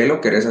por qué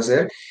lo querés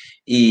hacer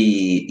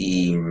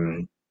y,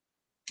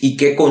 y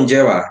qué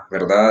conlleva,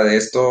 ¿verdad?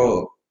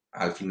 Esto,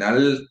 al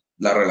final,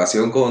 la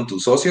relación con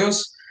tus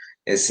socios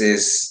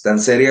es tan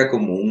seria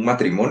como un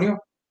matrimonio,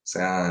 o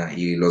sea,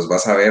 y los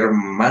vas a ver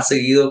más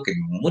seguido que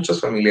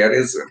muchos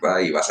familiares, ¿verdad?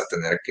 Y vas a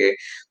tener que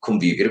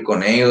convivir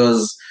con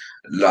ellos,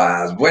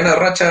 las buenas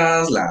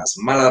rachas, las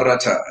malas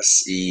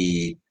rachas,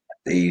 y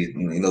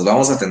nos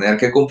vamos a tener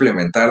que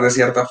complementar de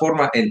cierta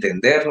forma,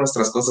 entender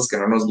nuestras cosas que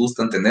no nos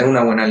gustan, tener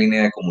una buena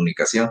línea de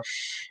comunicación.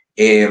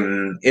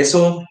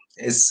 Eso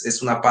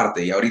es una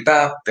parte y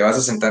ahorita te vas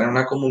a sentar en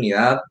una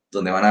comunidad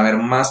donde van a haber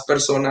más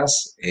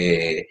personas,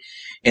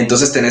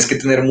 entonces tenés que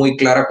tener muy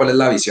clara cuál es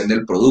la visión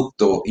del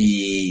producto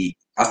y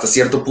hasta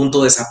cierto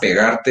punto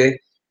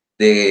desapegarte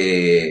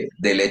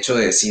del hecho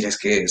de decir es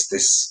que esto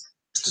es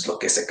lo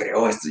que se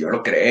creó, esto yo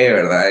lo creé,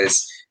 ¿verdad?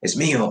 Es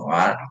mío,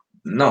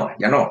 no,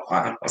 ya no,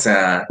 o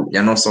sea,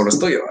 ya no solo es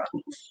tuyo,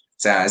 o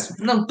sea, es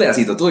un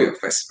pedacito tuyo,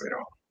 pues, pero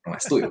no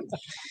es tuyo.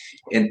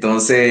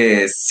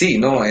 Entonces, sí,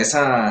 no,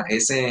 ese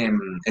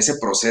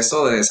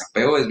proceso de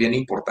desapego es bien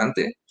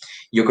importante.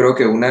 Yo creo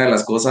que una de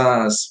las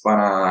cosas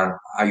para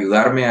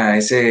ayudarme a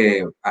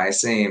esa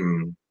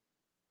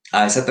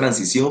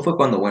transición fue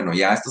cuando, bueno,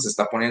 ya esto se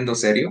está poniendo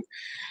serio,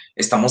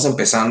 estamos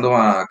empezando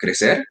a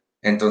crecer,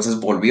 entonces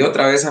volví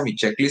otra vez a mi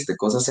checklist de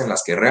cosas en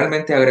las que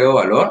realmente agrego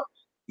valor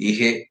y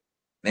dije,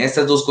 En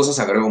estas dos cosas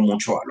agrego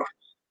mucho valor,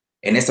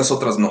 en estas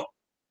otras no.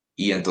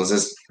 Y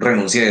entonces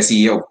renuncié de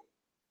CEO.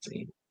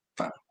 Sí,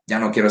 ya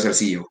no quiero ser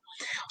CEO.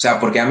 O sea,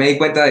 porque ya me di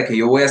cuenta de que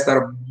yo voy a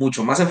estar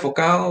mucho más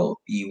enfocado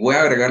y voy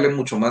a agregarle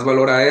mucho más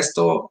valor a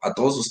esto, a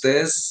todos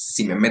ustedes,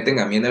 si me meten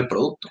a mí en el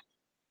producto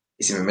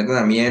y si me meten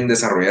a mí en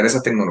desarrollar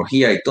esa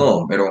tecnología y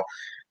todo, pero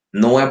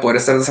no voy a poder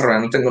estar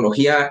desarrollando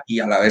tecnología y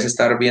a la vez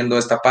estar viendo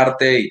esta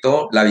parte y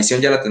todo. La visión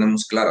ya la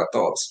tenemos clara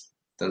todos.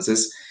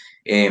 Entonces,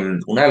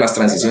 una de las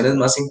transiciones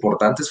más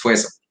importantes fue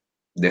eso.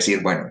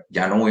 Decir, bueno,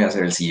 ya no voy a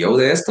ser el CEO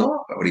de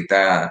esto.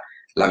 Ahorita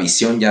la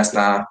visión ya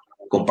está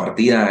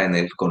compartida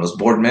con los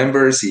board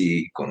members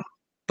y con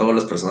todas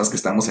las personas que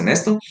estamos en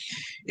esto.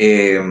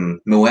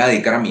 Me voy a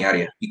dedicar a mi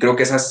área. Y creo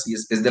que esa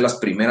es de las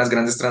primeras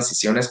grandes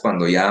transiciones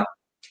cuando ya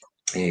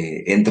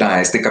entra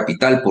a este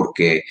capital,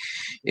 porque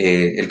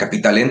el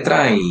capital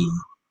entra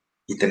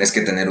y tenés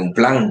que tener un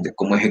plan de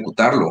cómo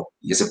ejecutarlo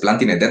y ese plan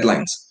tiene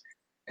deadlines.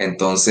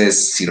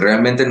 Entonces, si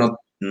realmente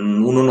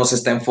uno no se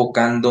está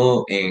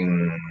enfocando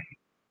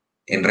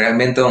en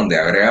realmente donde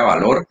agrega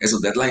valor, esos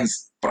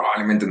deadlines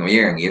probablemente no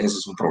llegan y eso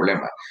es un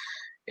problema.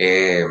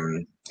 Eh,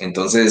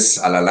 entonces,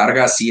 a la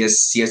larga sí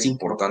es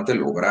importante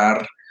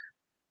lograr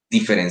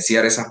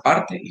diferenciar esa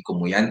parte y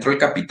como ya entró el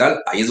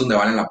capital, ahí es donde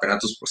valen la pena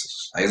tus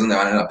procesos, ahí es donde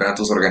valen la pena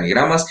tus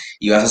organigramas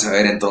y vas a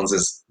saber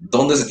entonces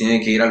dónde se tiene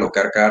que ir a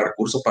alocar cada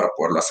recurso para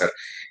poderlo hacer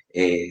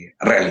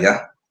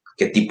realidad,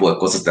 qué tipo de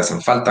cosas te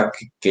hacen falta,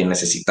 qué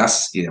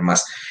necesitas y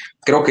demás.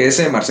 Creo que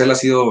ese, Marcel, ha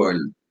sido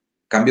el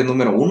cambio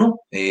número uno,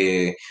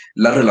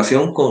 la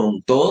relación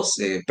con todos,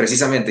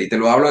 precisamente, y te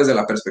lo hablo desde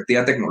la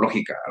perspectiva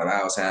tecnológica,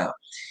 ¿verdad? O sea,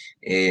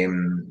 eh,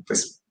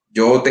 pues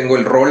yo tengo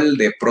el rol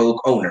de product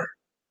owner.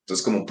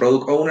 Entonces, como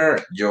product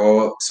owner,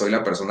 yo soy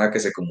la persona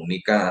que se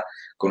comunica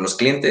con los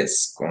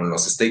clientes, con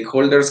los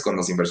stakeholders, con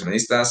los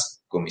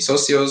inversionistas, con mis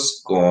socios,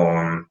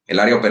 con el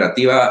área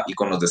operativa y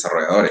con los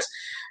desarrolladores.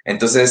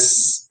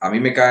 Entonces, a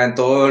mí me cae en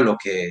todo lo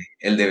que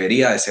él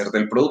debería de ser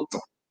del producto.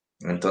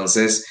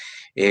 Entonces,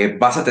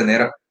 vas a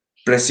tener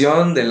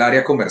presión del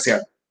área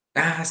comercial.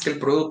 Es que el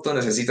producto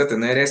necesita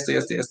tener esto y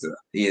esto y esto.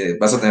 Y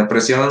vas a tener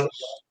presión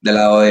del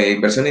lado de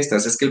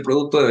inversionistas, es que el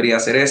producto debería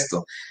hacer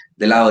esto,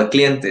 del lado de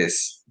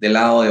clientes, del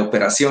lado de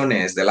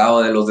operaciones, del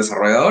lado de los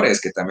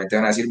desarrolladores, que también te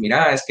van a decir,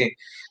 mira, es que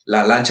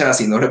la lancha,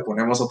 si no le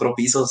ponemos otro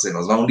piso, se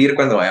nos va a hundir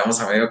cuando vayamos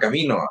a medio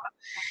camino,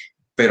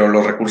 pero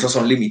los recursos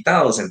son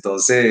limitados,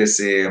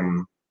 entonces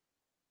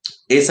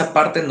esa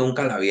parte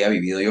nunca la había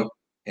vivido yo,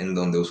 en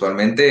donde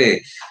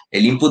usualmente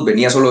el input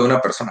venía solo de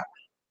una persona,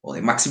 o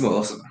de máximo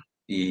dos, ¿no?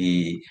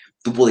 Y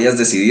tú podías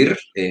decidir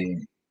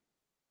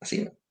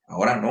así,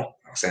 ahora no.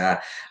 O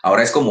sea,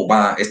 ahora es como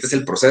va, este es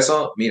el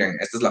proceso, miren,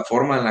 esta es la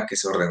forma en la que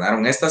se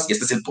ordenaron estas y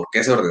este es el por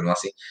qué se ordenó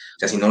así. O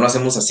sea, si no lo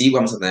hacemos así,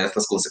 vamos a tener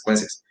estas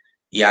consecuencias.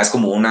 Y ya es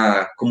como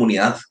una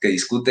comunidad que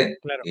discute,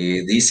 Claro,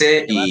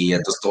 dice, y debate,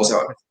 entonces todo se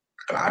va. pues,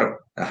 Claro,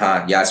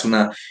 ajá, ya es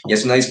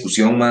una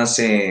discusión más,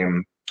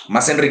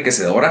 más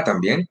enriquecedora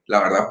también,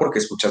 la verdad, porque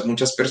escuchas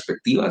muchas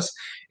perspectivas,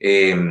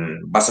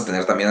 vas a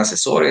tener también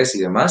asesores y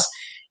demás.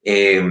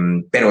 Eh,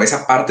 pero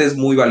esa parte es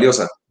muy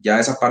valiosa, ya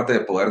esa parte de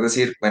poder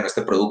decir, bueno,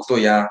 este producto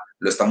ya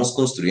lo estamos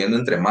construyendo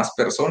entre más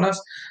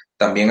personas,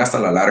 también hasta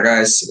la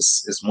larga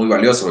es muy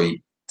valioso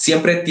y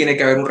siempre tiene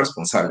que haber un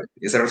responsable.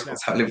 Y ese claro.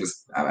 responsable,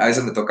 pues a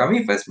veces me toca a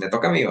mí, pues me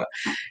toca a mí. ¿Va?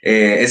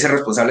 Ese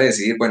responsable de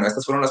decidir, bueno,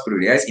 estas fueron las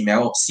prioridades y me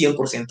hago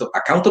 100%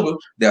 accountable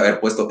de haber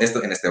puesto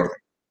esto en este orden.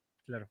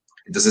 Claro.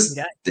 Entonces,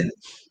 Mira,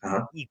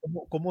 ajá. ¿y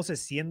cómo se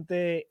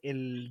siente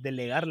el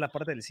delegar la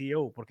parte del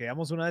CEO? Porque,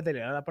 digamos, una vez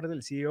delegada la parte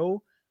del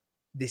CEO,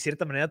 de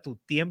cierta manera tu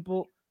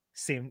tiempo,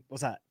 o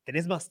sea,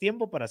 tenés más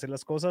tiempo para hacer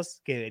las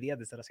cosas que deberías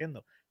de estar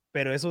haciendo,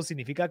 pero eso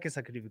significa que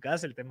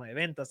sacrificas el tema de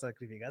ventas,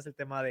 sacrificas el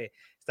tema de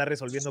estar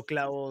resolviendo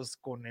clavos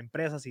con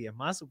empresas y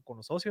demás, con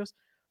los socios.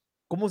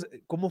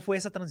 ¿Cómo fue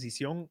esa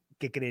transición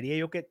que creería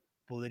yo que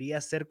podría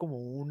ser como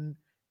un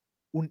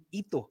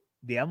hito,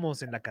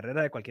 digamos, en la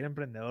carrera de cualquier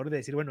emprendedor de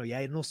decir, bueno,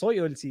 ya no soy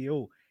yo el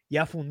CEO,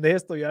 ya fundé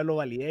esto, ya lo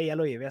validé, ya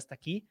lo llevé hasta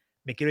aquí,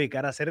 me quiero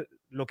dedicar a hacer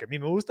lo que a mí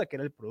me gusta, que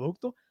era el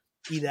producto,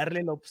 y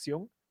darle la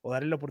opción o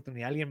darle la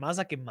oportunidad a alguien más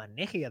a que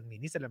maneje y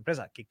administre la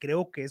empresa, que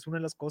creo que es una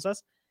de las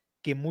cosas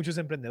que muchos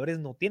emprendedores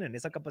no tienen,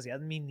 esa capacidad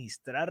de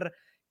administrar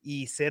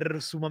y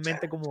ser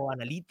sumamente como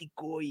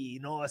analítico y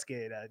no, es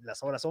que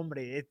las horas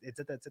hombre,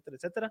 etcétera, etcétera,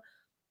 etcétera,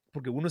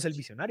 porque uno es el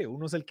visionario,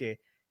 uno es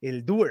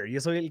el doer,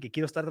 yo soy el que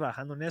quiero estar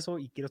trabajando en eso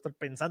y quiero estar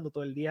pensando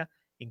todo el día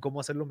en cómo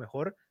hacerlo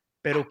mejor,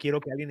 pero quiero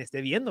que alguien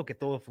esté viendo que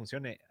todo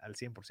funcione al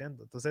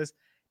 100%. Entonces,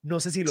 no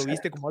sé si lo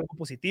viste como algo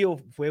positivo,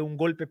 fue un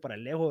golpe para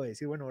el ego de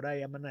decir, bueno, ahora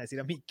ya me van a decir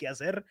a mí qué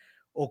hacer,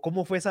 o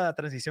cómo fue esa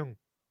transición.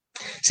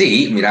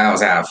 Sí, mira, o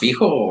sea,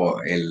 fijo,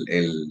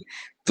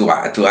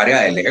 tu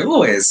área del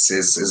ego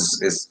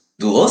es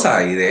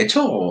dudosa y de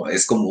hecho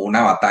es como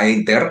una batalla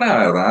interna,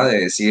 ¿verdad? De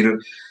decir,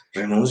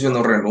 renuncio,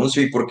 no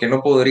renuncio y por qué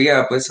no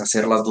podría, pues,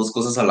 hacer las dos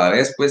cosas a la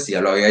vez, pues, si ya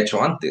lo había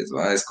hecho antes,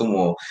 ¿verdad? Es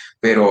como,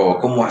 pero,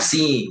 ¿cómo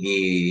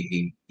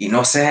así? Y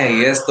no sé,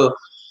 y esto,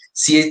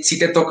 sí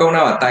te toca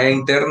una batalla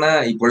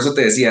interna y por eso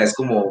te decía, es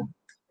como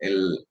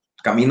el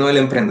camino del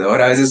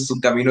emprendedor a veces es un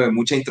camino de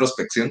mucha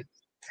introspección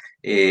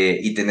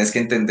y tenés que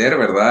entender,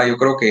 ¿verdad? Yo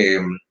creo que,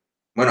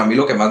 bueno, a mí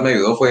lo que más me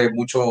ayudó fue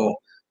mucho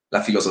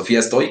la filosofía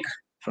estoica.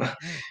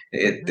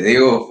 Mm, Te ujú,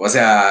 digo, o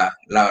sea,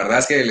 la verdad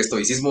es que el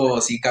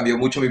estoicismo sí cambió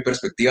mucho mi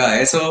perspectiva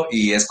de eso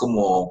y es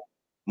como,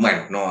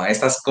 bueno, no, a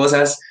estas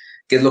cosas,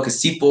 qué es lo que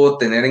sí puedo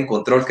tener en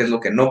control, qué es lo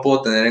que no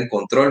puedo tener en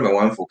control, me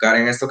voy a enfocar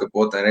en esto que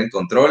puedo tener en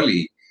control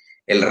y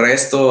el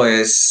resto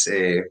es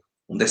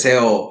un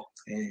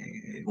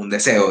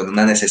deseo,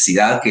 una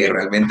necesidad que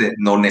realmente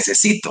no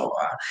necesito.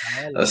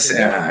 ¿Va? O es el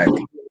ego. sea, Ego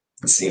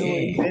is sí, the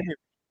enemy.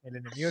 El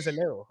enemigo es el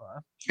ego.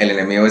 ¿Ah? el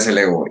enemigo es el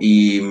ego.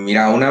 Y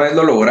mira, una vez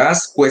lo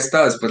logras,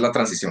 cuesta después la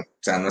transición. O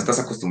sea, no estás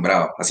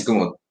acostumbrado. Así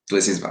como tú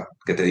decís, va,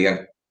 que te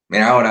digan,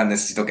 mira, ahora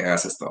necesito que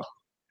hagas esto.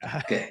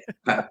 Ajá, ¿Qué?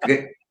 Ah,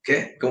 ¿qué?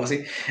 ¿Qué? ¿Cómo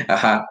así?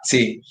 Ajá,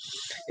 sí.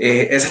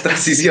 Esa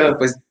transición,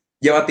 pues,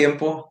 lleva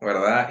tiempo,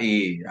 ¿verdad?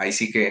 Y ahí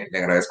sí que le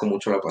agradezco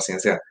mucho la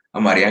paciencia a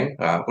Marian,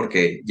 ¿verdad?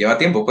 Porque lleva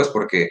tiempo, pues,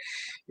 porque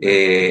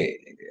claro, eh,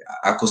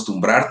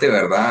 acostumbrarte,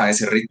 ¿verdad? A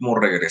ese ritmo,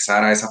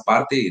 regresar a esa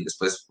parte y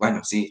después,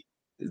 bueno, sí,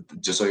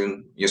 yo soy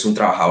un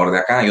trabajador de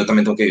acá, yo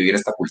también tengo que vivir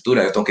esta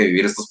cultura, yo tengo que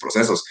vivir estos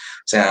procesos. O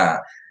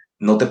sea,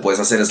 no te puedes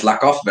hacer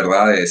slack off,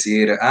 ¿verdad? De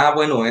decir, ah,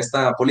 bueno,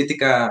 esta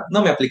política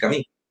no me aplica a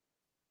mí.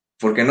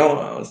 ¿Por qué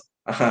no?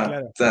 Ajá.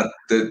 claro. O sea,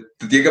 te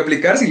tiene que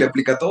aplicar si le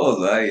aplica a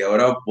todos, ¿verdad? Y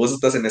ahora vos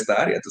estás en esta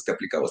área, entonces te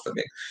aplica a vos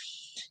también.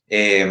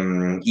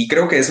 Y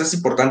creo que eso es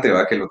importante,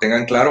 ¿verdad? Que lo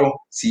tengan claro,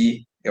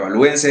 sí,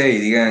 evalúense y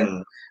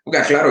digan,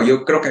 oiga, claro,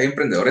 yo creo que hay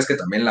emprendedores que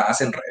también la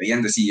hacen re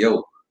bien de CEO.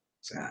 O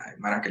sea, hay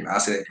Mara que la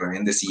hace re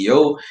bien de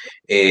CEO,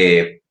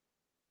 eh,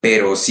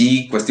 pero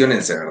sí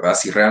cuestionense, ¿verdad?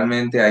 Si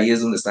realmente ahí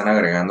es donde están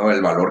agregando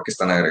el valor que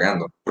están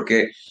agregando,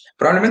 porque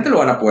probablemente Sí. lo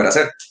van a poder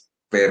hacer,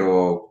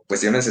 pero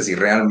cuestionense si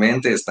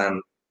realmente están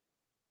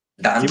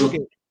Sí, dando porque,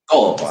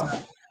 todo, o pa.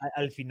 sea,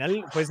 al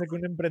final puede ser que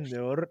un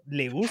emprendedor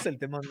le guste el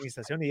tema de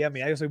administración y diga,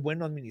 mira, yo soy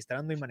bueno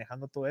administrando y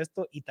manejando todo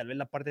esto y tal vez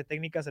la parte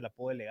técnica se la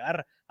puedo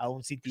delegar a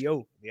un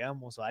CTO,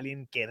 digamos, o a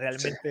alguien que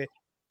Sí, realmente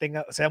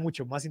sea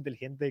mucho más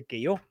inteligente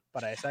que yo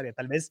para esa área.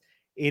 Tal vez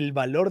el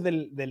valor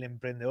del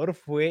emprendedor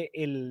fue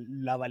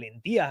la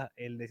valentía,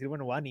 el decir,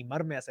 bueno, voy a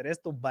animarme a hacer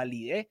esto,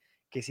 validé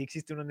que sí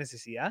existe una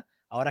necesidad,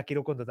 ahora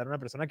quiero contratar a una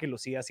persona que lo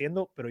siga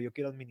haciendo, pero yo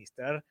quiero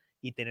administrar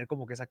y tener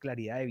como que esa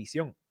claridad de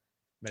visión.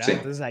 ¿Verdad? sí,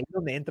 Entonces ahí es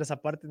donde entra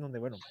esa parte en donde,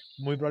 bueno,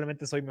 muy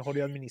probablemente soy mejor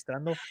yo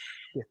administrando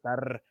que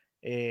estar,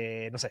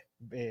 no sé,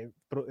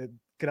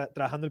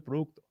 trabajando el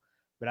producto,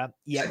 ¿verdad?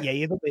 sí, Y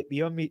ahí es donde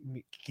iba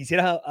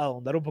quisiera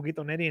ahondar un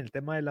poquito, Neri, en el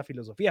tema de la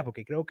filosofía,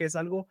 porque creo que es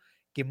algo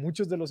que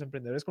muchos de los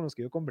emprendedores con los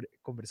que yo he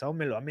conversado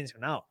me lo han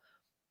mencionado.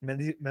 Me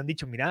han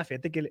dicho, mira,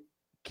 fíjate que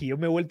yo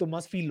me he vuelto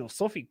más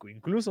filosófico,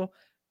 incluso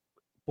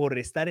por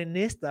estar en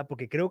esta,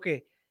 porque creo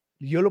que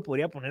yo lo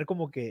podría poner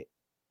como que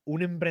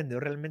un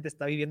emprendedor realmente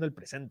está viviendo el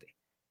presente.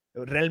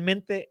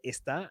 Realmente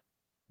está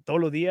todos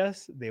los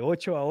días de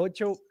 8 a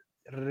 8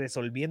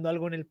 resolviendo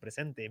algo en el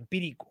presente,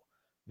 empírico,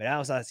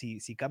 ¿verdad? O sea,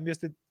 si cambio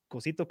este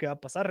cosito, ¿qué va a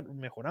pasar?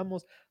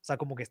 Mejoramos. O sea,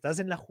 como que estás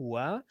en la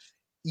jugada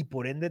y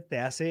por ende te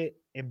hace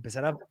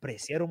empezar a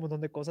apreciar un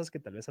montón de cosas que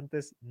tal vez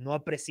antes no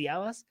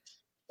apreciabas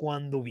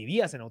cuando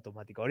vivías en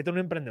automático. Ahorita un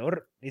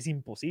emprendedor es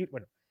imposible,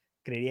 bueno,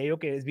 creería yo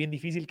que es bien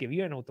difícil que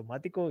viva en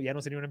automático, ya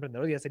no sería un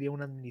emprendedor, ya sería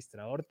un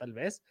administrador tal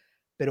vez,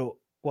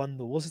 pero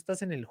cuando vos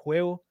estás en el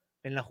juego,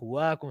 en la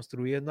jugada,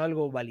 construyendo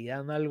algo,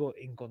 validando algo,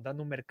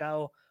 encontrando un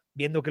mercado,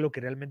 viendo qué es lo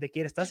que realmente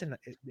quieres, estás en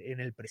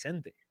el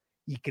presente.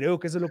 Y creo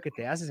que eso es lo que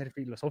te hace ser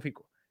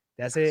filosófico,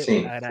 te hace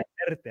sí,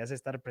 agradecer, te hace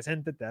estar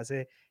presente, te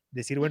hace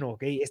decir, bueno,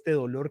 ok, este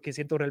dolor que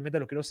siento realmente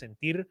lo quiero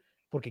sentir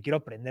porque quiero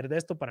aprender de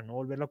esto para no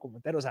volverlo a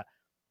cometer. O sea,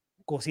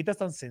 cositas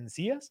tan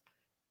sencillas,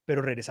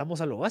 pero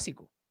regresamos a lo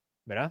básico,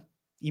 ¿verdad?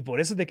 Y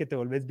por eso es de que te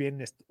volvés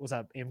bien, o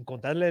sea,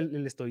 encontrarle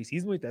el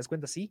estoicismo y te das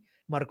cuenta, sí,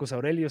 Marcos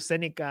Aurelio,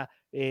 Séneca,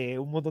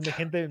 un montón de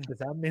gente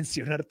empezaba a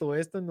mencionar todo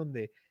esto en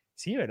donde,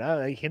 sí,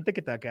 ¿verdad? Hay gente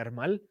que te va a quedar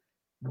mal,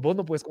 vos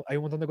no puedes, hay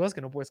un montón de cosas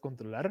que no puedes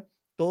controlar,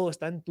 todo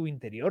está en tu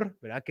interior,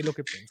 ¿verdad? ¿Qué es lo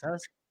que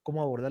pensás?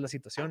 ¿Cómo abordar las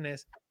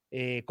situaciones?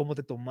 ¿Cómo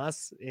te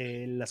tomás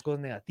las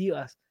cosas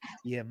negativas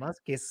y demás?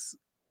 Que es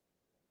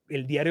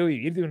el diario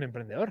vivir de un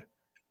emprendedor.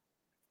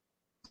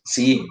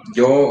 sí,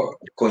 yo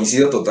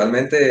coincido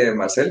totalmente,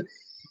 Marcel.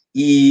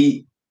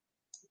 Y,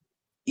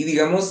 y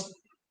digamos,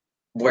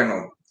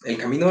 bueno, el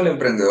camino del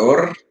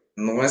emprendedor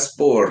no es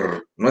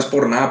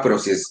por nada, pero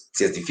sí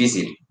es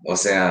difícil. O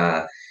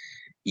sea,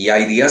 y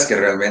hay días que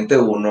realmente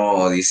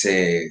uno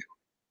dice,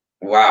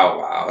 wow,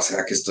 wow, o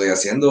sea, ¿qué estoy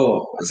haciendo?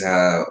 O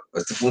sea,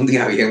 este fue un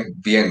día bien,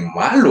 bien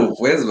malo,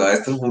 pues, ¿va?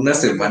 Esto fue una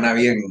semana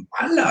bien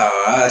mala,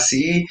 ¿va?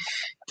 Sí,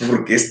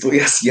 ¿por qué estoy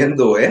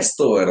haciendo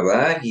esto,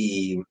 verdad?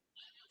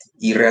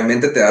 Y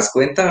realmente te das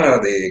cuenta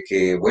de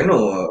que,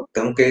 bueno,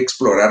 tengo que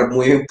explorar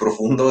muy en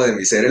profundo de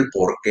mi ser el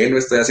por qué lo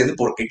estoy haciendo y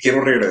por qué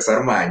quiero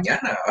regresar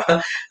mañana,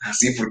 ¿va?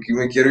 Así, por qué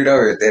me quiero ir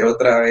a meter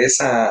otra vez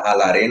a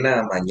la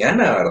arena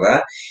mañana,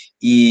 ¿verdad?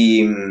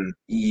 Y,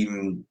 y,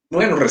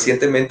 bueno,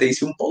 recientemente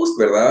hice un post,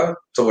 ¿verdad?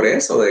 Sobre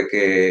eso, de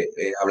que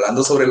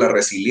hablando sobre la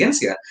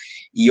resiliencia.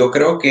 Y yo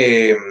creo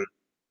que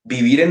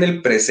vivir en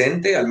el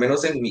presente, al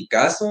menos en mi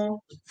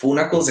caso, fue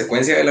una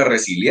consecuencia de la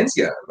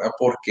resiliencia, ¿verdad?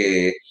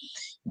 Porque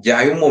ya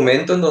hay un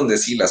momento en donde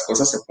sí, las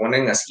cosas se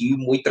ponen así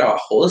muy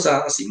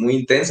trabajosas y muy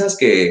intensas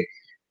que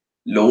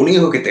lo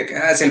único que te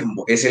queda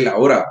es el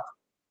ahora.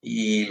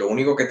 Y lo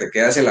único que te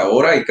queda es el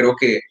ahora. Y creo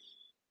que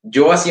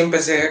yo así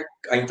empecé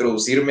a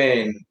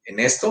introducirme en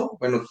esto.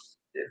 Bueno,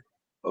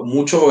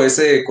 mucho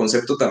ese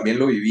concepto también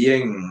lo viví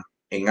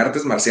en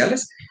artes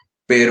marciales,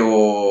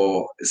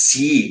 pero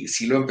sí,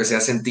 sí lo empecé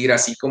a sentir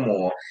así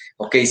como,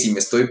 ok, si me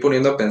estoy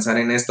poniendo a pensar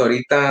en esto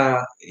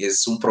ahorita,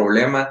 es un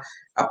problema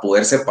a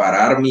poder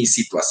separar mis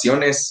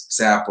situaciones, o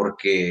sea,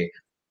 porque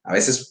a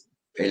veces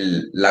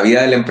la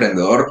vida del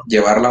emprendedor,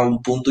 llevarla a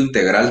un punto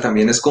integral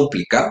también es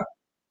complicado.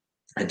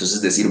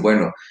 Entonces decir,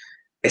 bueno,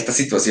 estas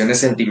situaciones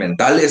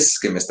sentimentales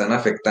que me están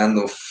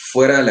afectando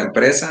fuera de la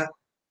empresa,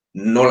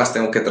 no las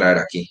tengo que traer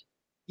aquí.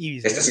 Y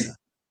Esta sí, viceversa.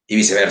 y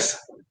viceversa.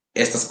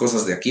 Estas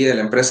cosas de aquí de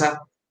la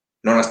empresa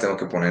no las tengo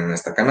que poner en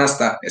esta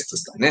canasta, esto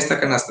está en esta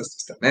canasta, esto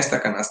está en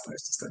esta canasta,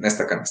 esto está en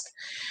esta canasta.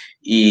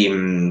 Y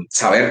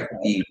saber,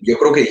 y yo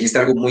creo que dijiste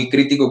algo muy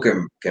crítico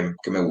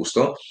que me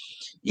gustó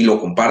y lo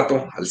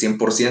comparto al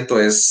 100%,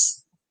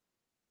 es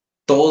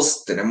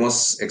todos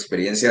tenemos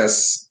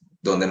experiencias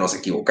donde nos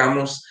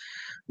equivocamos,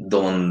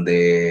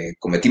 donde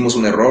cometimos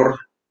un error,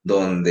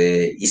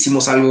 donde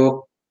hicimos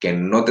algo que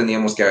no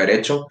teníamos que haber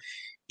hecho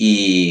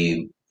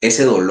y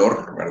ese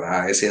dolor,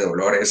 ¿verdad? Ese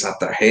dolor, esa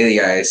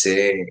tragedia,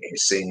 ese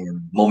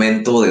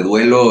momento de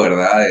duelo,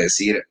 ¿verdad? De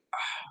decir,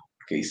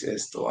 ¿qué hice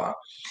esto?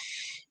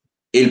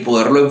 El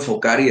poderlo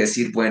enfocar y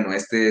decir, bueno,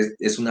 este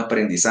es un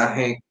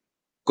aprendizaje,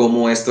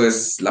 cómo esto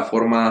es la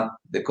forma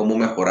de cómo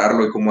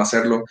mejorarlo y cómo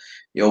hacerlo.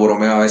 Yo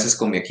bromeo a veces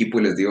con mi equipo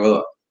y les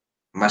digo,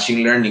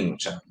 machine learning, o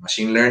sea,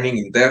 machine learning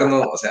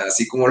interno, o sea,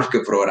 así como lo que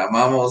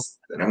programamos,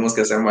 tenemos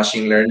que hacer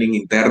machine learning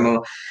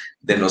interno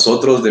de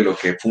nosotros, de lo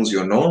que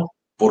funcionó,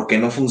 por qué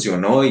no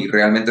funcionó y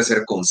realmente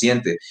ser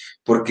consciente,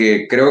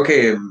 porque creo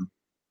que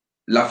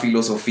la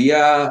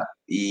filosofía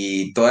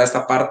y toda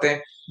esta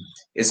parte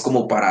es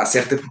como para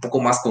hacerte un poco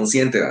más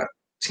consciente, ¿verdad?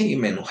 Sí,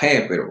 me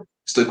enojé, pero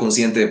estoy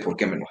consciente de por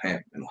qué me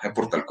enojé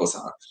por tal cosa,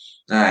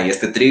 ¿verdad? Ah, y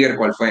este trigger,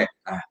 ¿cuál fue?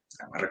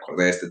 Me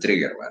recordé de este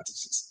trigger, ¿verdad?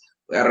 Entonces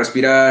voy a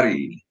respirar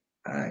y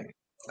ay,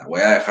 la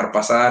voy a dejar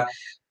pasar.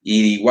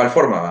 Y de igual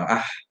forma,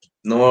 ¿verdad?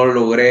 No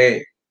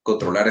logré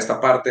controlar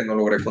esta parte, no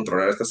logré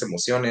controlar estas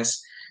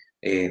emociones,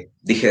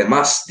 dije de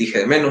más, dije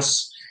de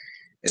menos.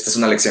 Esta es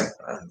una lección,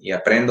 ¿verdad? Y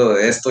aprendo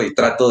de esto y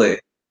trato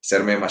de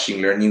hacerme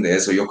machine learning de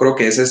eso. Yo creo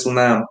que esa es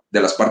una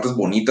de las partes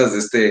bonitas de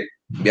este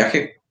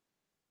viaje,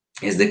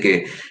 es de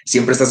que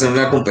siempre estás en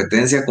una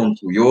competencia con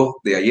tu yo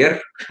de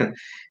ayer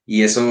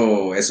y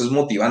eso es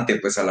motivante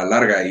pues a la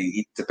larga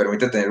y te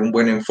permite tener un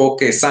buen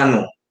enfoque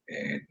sano,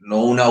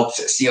 no una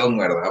obsesión,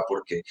 ¿verdad?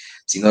 Porque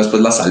si no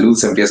después la salud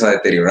se empieza a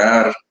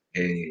deteriorar,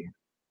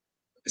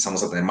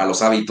 empezamos a tener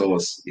malos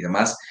hábitos y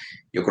demás.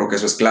 Yo creo que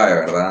eso es clave,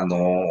 ¿verdad? No,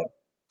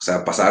 o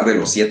sea, pasar de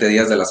los 7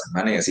 días de la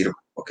semana y decir,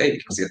 ok,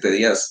 los 7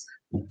 días,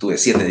 tuve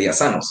 7 días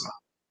sanos, ¿no?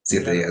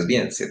 Siete Claro. días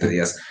bien, 7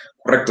 días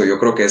correcto. Yo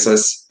creo que eso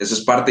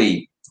es parte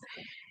y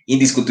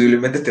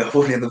indiscutiblemente te va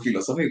volviendo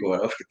filosófico,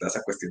 ¿verdad? Porque te vas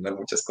a cuestionar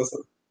muchas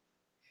cosas.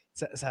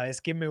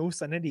 ¿Sabes qué me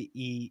gusta, Neri?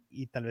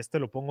 Y tal vez te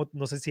lo pongo,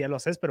 no sé si ya lo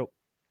haces, pero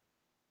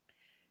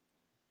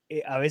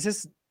a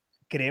veces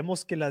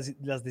creemos que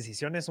las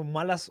decisiones son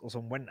malas o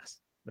son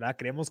buenas, ¿verdad?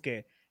 Creemos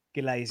que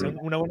la decisión,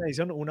 una buena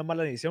decisión o una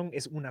mala decisión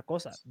es una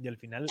cosa y al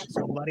final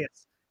son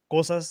varias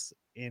cosas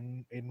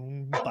en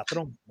un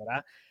patrón,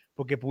 ¿verdad?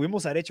 Porque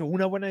pudimos haber hecho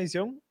una buena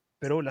decisión,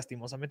 pero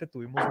lastimosamente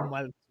tuvimos un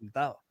mal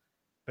resultado.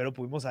 Pero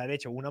pudimos haber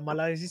hecho una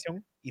mala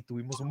decisión y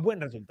tuvimos un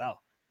buen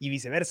resultado. Y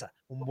viceversa,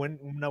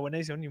 una buena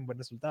decisión y un buen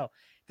resultado.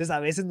 Entonces, a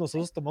veces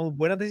nosotros tomamos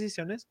buenas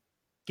decisiones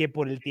que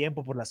por el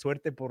tiempo, por la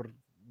suerte, por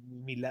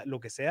lo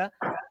que sea,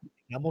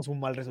 tengamos un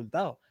mal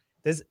resultado.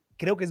 Entonces,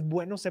 creo que es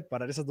bueno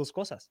separar esas dos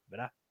cosas,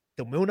 ¿verdad?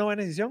 ¿Tomé una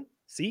buena decisión?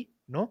 Sí,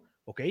 no,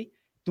 ok.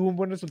 ¿Tuvo un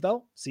buen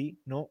resultado?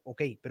 Sí, no,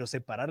 ok. Pero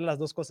separar las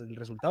dos cosas, el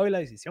resultado y la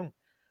decisión.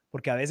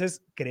 Porque a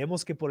veces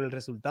creemos que por el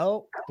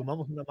resultado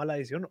tomamos una mala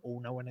decisión o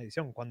una buena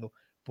decisión. Cuando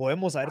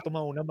podemos haber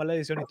tomado una mala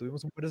decisión y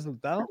tuvimos un buen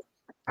resultado,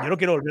 yo no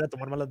quiero volver a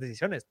tomar malas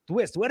decisiones.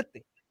 Tuve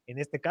suerte en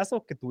este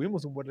caso que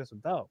tuvimos un buen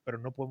resultado, pero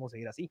no podemos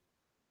seguir así.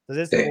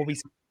 Entonces,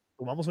 Sí,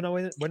 tomamos una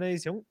buena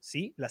decisión,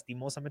 sí,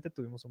 lastimosamente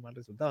tuvimos un mal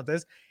resultado.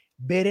 Entonces,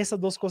 ver esas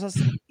dos cosas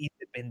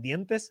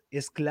independientes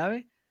es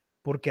clave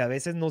porque a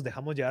veces nos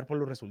dejamos llevar por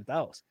los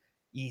resultados.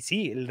 Y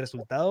sí, el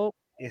resultado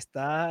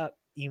está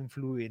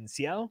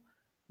influenciado,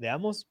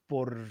 digamos,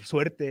 por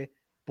suerte,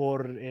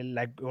 por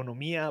la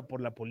economía, por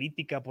la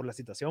política, por la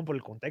situación, por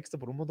el contexto,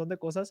 por un montón de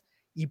cosas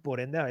y por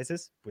ende a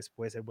veces pues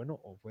puede ser bueno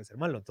o puede ser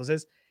malo.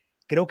 Entonces,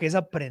 creo que es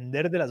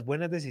aprender de las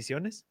buenas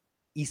decisiones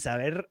y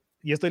saber,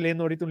 yo estoy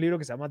leyendo ahorita un libro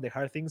que se llama The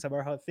Hard Things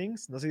About Hard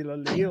Things, no sé si lo has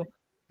leído,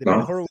 de Ben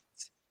 ¿no?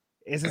 Horowitz.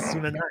 Esa es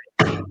una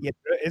nave. Y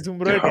es un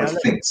The brother que hard habla,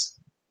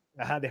 things.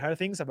 ajá, The Hard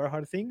Things About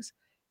Hard Things,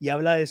 y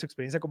habla de su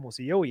experiencia como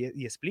CEO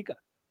y explica.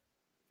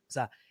 O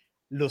sea,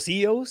 los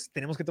CEOs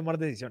tenemos que tomar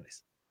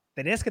decisiones.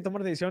 Tenés que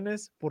tomar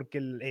decisiones porque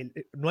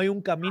no hay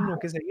un camino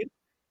que seguir.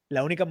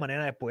 La única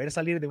manera de poder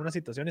salir de una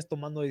situación es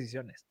tomando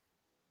decisiones.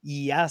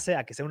 Y ya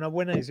sea que sea una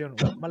buena decisión o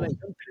una mala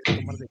decisión, tienes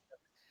que tomar decisiones.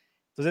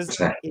 Entonces,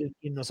 Sí, el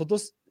que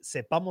nosotros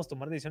sepamos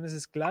tomar decisiones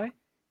es clave,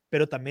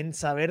 pero también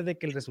saber de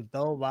que el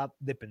resultado va a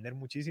depender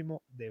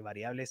muchísimo de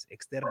variables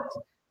externas.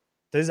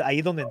 Entonces, ahí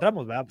es donde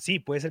entramos, ¿verdad? Sí,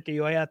 puede ser que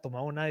yo haya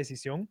tomado una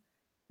decisión,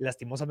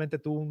 lastimosamente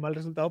tuvo un mal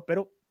resultado,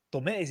 pero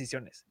tomé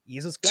decisiones y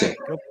eso es sí, clave.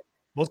 Creo que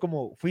vos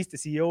como fuiste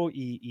CEO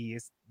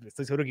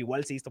estoy seguro que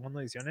igual seguís tomando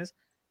decisiones,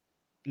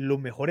 lo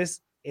mejor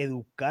es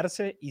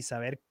educarse y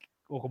saber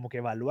o como que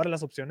evaluar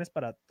las opciones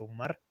para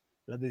tomar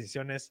las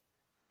decisiones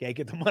que hay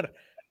que tomar.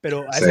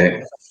 Pero a sí, eso,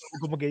 o sea,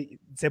 como que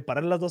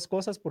separar las dos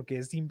cosas porque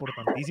es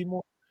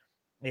importantísimo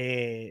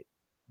eh,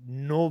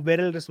 no ver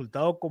el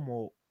resultado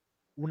como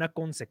una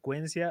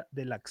consecuencia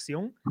de la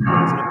acción,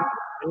 sino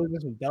ver el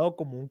resultado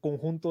como un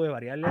conjunto de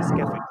variables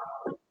que afectan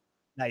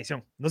la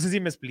decisión. No sé si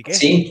me expliqué.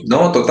 sí,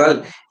 no,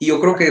 total. Y yo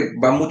creo que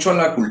va mucho a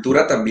la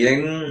cultura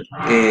también,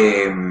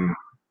 eh,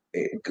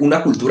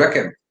 una cultura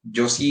que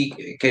yo sí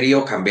he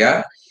querido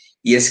cambiar,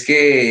 y es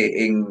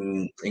que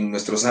en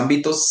nuestros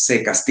ámbitos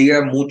se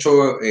castiga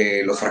mucho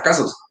los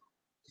fracasos.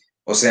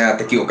 O sea,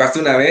 te equivocaste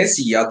una vez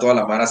y ya toda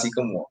la mar así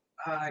como,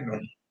 ay, no,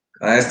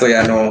 esto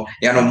ya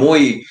no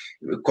muy,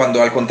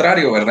 cuando al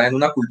contrario, ¿verdad? En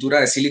una cultura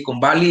de Silicon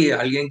Valley,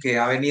 alguien que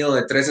ha venido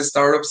de 3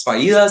 startups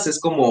fallidas es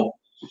como,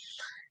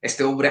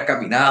 este hombre ha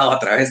caminado a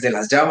través de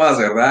las llamas,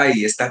 ¿verdad?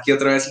 Y está aquí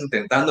otra vez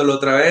intentándolo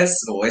otra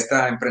vez, o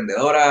esta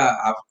emprendedora.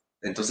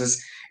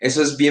 Entonces,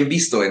 eso es bien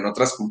visto en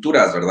otras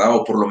culturas, ¿verdad?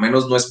 O por lo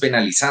menos no es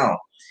penalizado.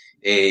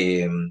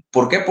 Eh,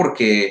 ¿Por qué?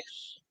 Porque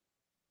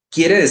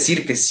quiere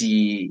decir que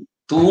si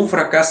tuvo un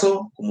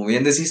fracaso, como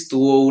bien decís,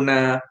 tuvo un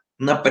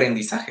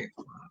aprendizaje.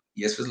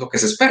 Y eso es lo que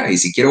se espera. Y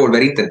si quiere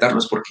volver a intentarlo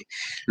es porque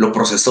lo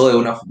procesó de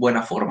una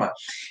buena forma.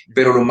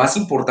 Pero lo más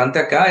importante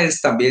acá es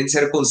también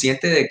ser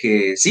consciente de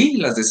que sí,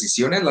 las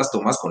decisiones las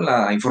tomas con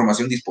la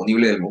información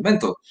disponible del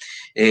momento.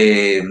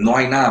 No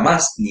hay nada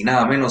más ni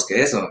nada menos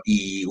que eso.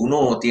 Y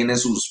uno tiene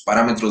sus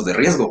parámetros de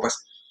riesgo,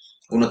 pues.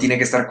 Uno tiene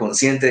que estar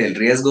consciente del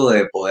riesgo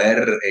de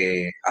poder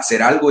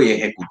hacer algo y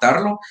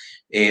ejecutarlo.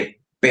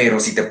 Pero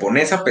si te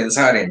pones a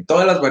pensar en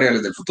todas las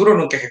variables del futuro,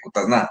 nunca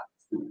ejecutas nada.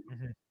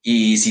 Ujú.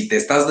 Y si te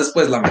estás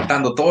después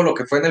lamentando todo lo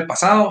que fue en el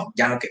pasado,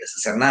 ya no quieres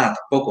hacer nada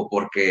tampoco,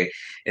 porque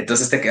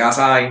entonces te quedas,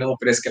 ay, no,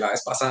 pero es que la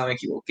vez pasada me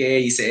equivoqué,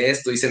 hice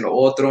esto, hice lo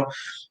otro.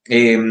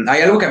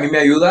 Hay algo que a mí me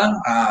ayuda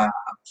a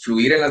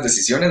fluir en las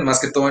decisiones, más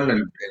que todo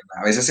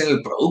a veces en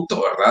el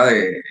producto, ¿verdad?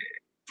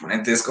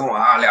 Ponente es como,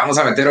 le vamos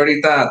a meter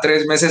ahorita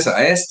 3 meses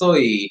a esto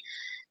y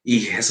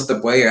eso te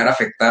puede llegar a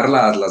afectar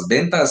las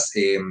ventas.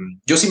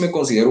 Yo sí me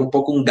considero un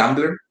poco un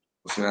gambler,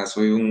 o sea,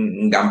 soy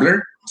un gambler,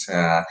 o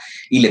sea,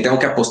 y le tengo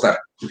que apostar.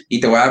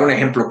 Y te voy a dar un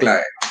ejemplo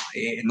clave.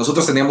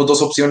 Nosotros teníamos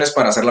dos opciones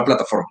para hacer la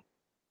plataforma.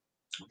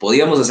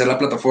 Podíamos hacer la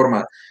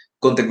plataforma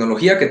con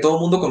tecnología que todo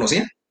el mundo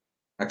conocía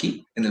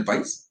aquí en el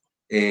país,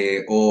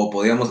 o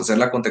podíamos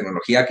hacerla con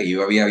tecnología que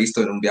yo había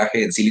visto en un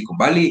viaje en Silicon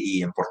Valley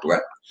y en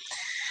Portugal.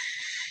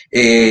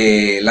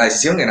 La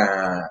decisión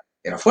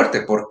era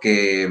fuerte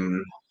porque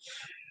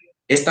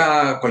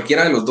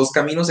cualquiera de los dos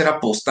caminos era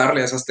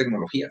apostarle a esas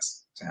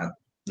tecnologías. O sea,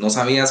 no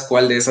sabías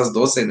cuál de esas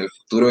dos en el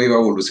futuro iba a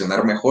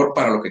evolucionar mejor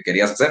para lo que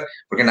querías hacer,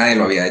 porque nadie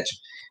lo había hecho.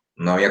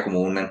 No había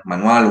como un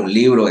manual, un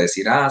libro de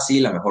decir,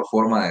 sí, la mejor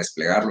forma de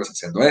desplegarlo es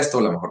haciendo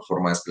esto, la mejor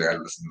forma de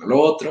desplegarlo es haciendo lo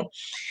otro.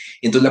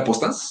 Y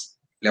entonces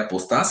le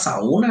apostas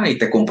a una y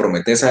te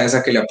comprometes a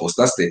esa que le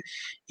apostaste.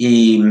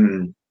 Y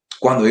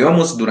cuando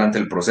íbamos durante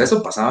el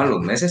proceso, pasaban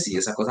los meses y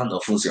esa cosa no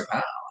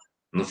funcionaba.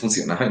 No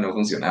funcionaba y no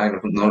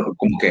funcionaba.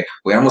 Como que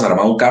hubiéramos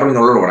armado un carro y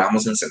no lo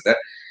lográbamos encender,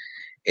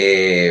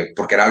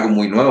 porque era algo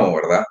muy nuevo,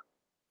 ¿verdad?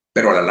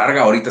 Pero a la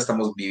larga ahorita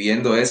estamos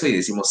viviendo eso y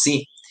decimos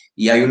sí.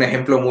 Y hay un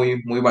ejemplo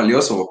muy, muy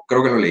valioso,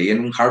 creo que lo leí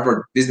en un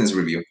Harvard Business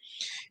Review,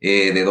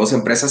 de dos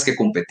empresas que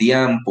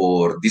competían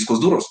por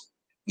discos duros.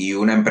 Y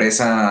una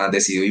empresa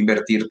decidió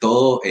invertir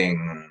todo en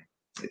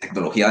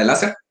tecnología de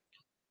láser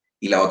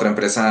y la otra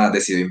empresa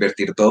decidió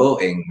invertir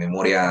todo en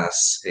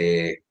memorias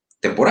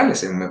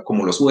temporales,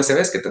 como los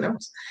USBs que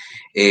tenemos.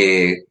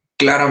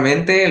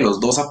 Claramente los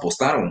dos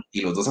apostaron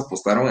y los dos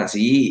apostaron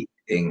así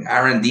en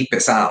R&D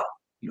pesado.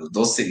 Los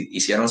dos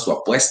hicieron su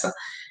apuesta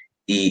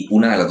y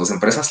una de las dos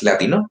empresas le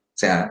atinó. O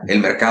sea, el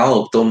mercado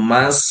adoptó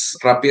más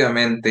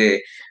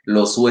rápidamente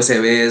los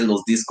USBs,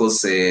 los discos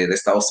de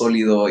estado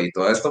sólido y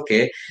todo esto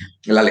que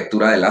la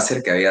lectura de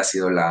láser que había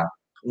sido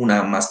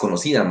una más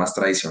conocida, más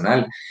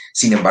tradicional.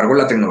 Sin embargo,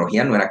 la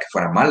tecnología no era que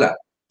fuera mala.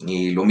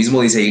 Y lo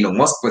mismo dice Elon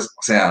Musk, pues,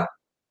 o sea,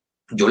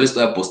 yo le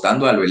estoy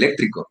apostando a lo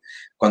eléctrico,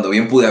 cuando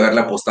bien pude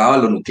haberle apostado a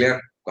lo nuclear,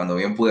 cuando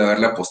bien pude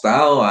haberle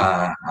apostado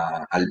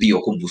al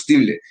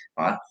biocombustible,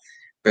 ¿va?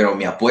 Pero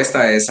mi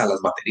apuesta es a las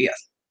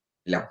baterías.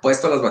 Le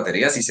apuesto a las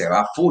baterías y se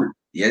va full.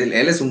 Y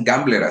él es un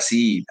gambler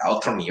así a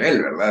otro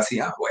nivel, ¿verdad? Así,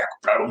 voy a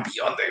comprar 1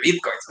 billón de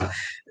bitcoins.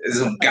 Es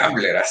un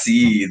gambler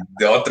así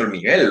de otro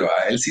nivel, ¿va?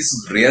 Él sí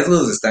sus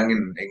riesgos están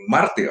en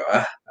Marte,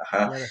 ¿va?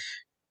 Ajá. Claro.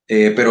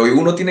 Pero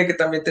uno tiene que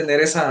también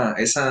tener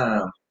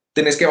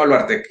tenés que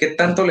evaluarte qué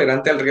tan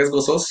tolerante al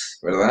riesgo sos,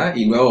 ¿verdad?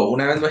 Y luego,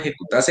 una vez lo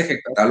ejecutas,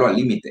 ejecutarlo al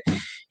límite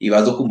y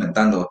vas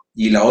documentando.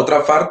 Y la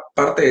otra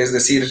parte es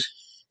decir,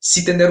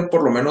 sí tener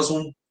por lo menos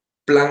un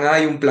plan A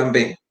y un plan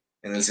B.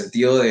 en el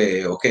sentido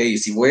de, ok,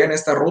 si voy en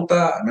esta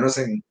ruta, al menos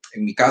en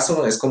mi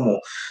caso, es como,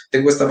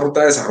 tengo esta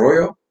ruta de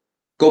desarrollo,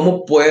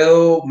 ¿cómo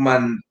puedo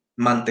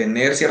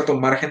mantener cierto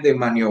margen de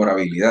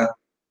maniobrabilidad?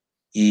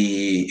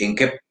 ¿Y en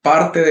qué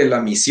parte de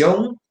la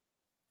misión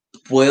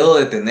puedo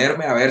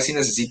detenerme a ver si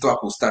necesito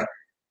ajustar?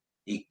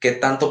 ¿Y qué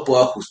tanto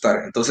puedo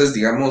ajustar? Entonces,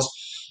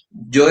 digamos,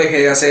 yo dejé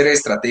de hacer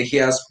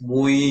estrategias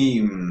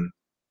muy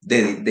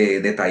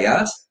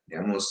detalladas,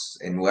 digamos,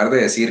 en lugar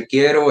de decir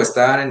quiero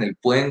estar en el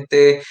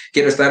puente,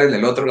 quiero estar en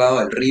el otro lado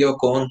del río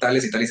con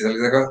tales y tales y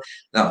tales cosas.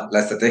 No,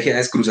 la estrategia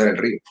es cruzar el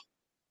río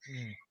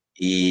Mm,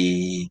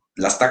 y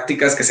las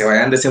tácticas que se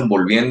vayan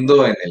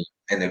desenvolviendo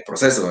en el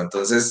proceso.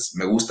 Entonces,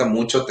 me gusta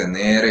mucho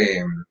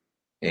tener,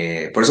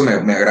 por eso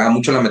me agrada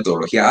mucho la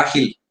metodología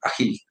ágil,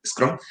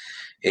 Scrum,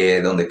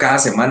 donde cada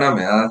semana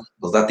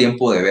nos da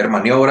tiempo de ver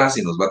maniobras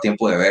y nos da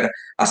tiempo de ver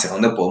hacia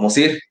dónde podemos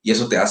ir, y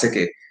eso te hace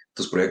que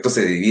tus proyectos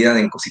se dividan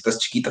en cositas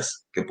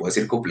chiquitas que puedes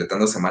ir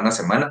completando semana a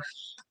semana,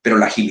 pero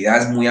la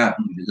agilidad es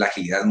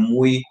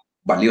muy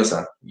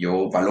valiosa.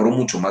 Yo valoro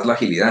mucho más la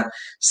agilidad.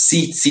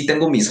 Sí, sí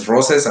tengo mis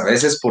roces a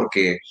veces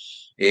porque,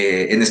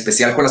 en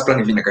especial con las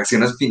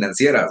planificaciones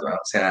financieras, ¿va?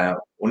 O sea,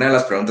 una de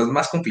las preguntas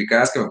más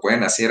complicadas que me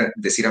pueden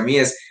decir a mí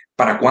es,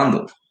 ¿para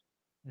cuándo?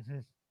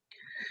 ujú.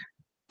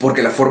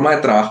 Porque la forma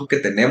de trabajo que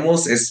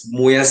tenemos es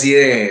muy así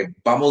de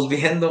vamos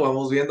viendo,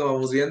 vamos viendo,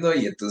 vamos viendo,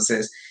 y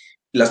entonces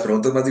las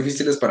preguntas más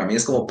difíciles para mí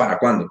es como ¿para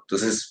cuándo?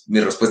 Entonces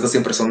mis respuestas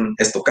siempre son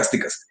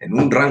estocásticas, en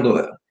un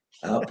rango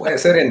puede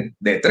ser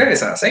de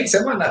 3 a 6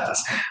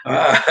 semanas,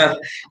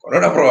 con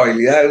una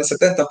probabilidad del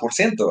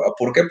 70%.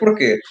 ¿Por qué?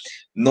 Porque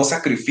no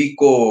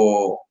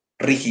sacrifico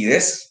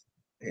rigidez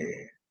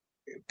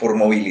por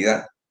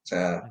movilidad. O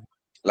sea,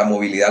 la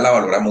movilidad la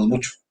valoramos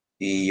mucho.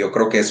 Y yo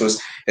creo que eso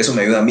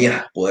me ayuda a mí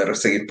a poder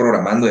seguir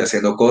programando y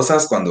haciendo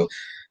cosas cuando,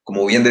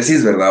 como bien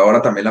decís, ¿verdad?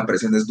 Ahora también la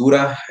presión es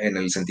dura en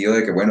el sentido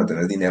de que, bueno,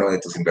 tenés dinero de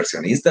tus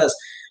inversionistas,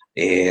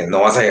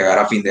 no vas a llegar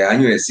a fin de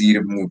año y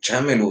decir, mucha,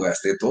 me lo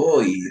gasté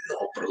todo y no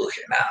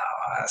produje nada,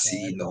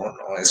 así, no,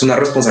 no, es una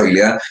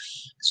responsabilidad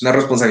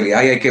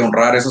y hay que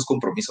honrar esos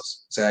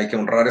compromisos, o sea, hay que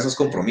honrar esos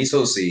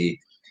compromisos y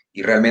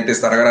realmente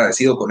estar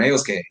agradecido con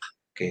ellos que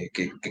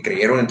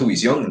creyeron en tu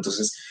visión.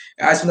 Entonces,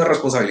 es una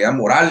responsabilidad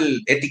moral,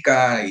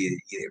 ética y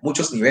de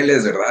muchos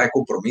niveles, ¿verdad? De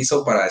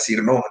compromiso para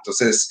decir no.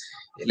 Entonces,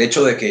 el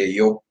hecho de que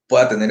yo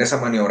pueda tener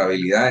esa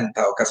maniobrabilidad en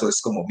dado caso es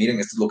como, miren,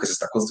 esto es lo que se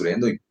está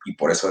construyendo y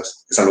por eso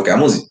es a lo que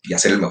vamos y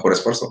hacer el mejor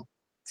esfuerzo.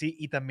 Sí,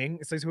 y también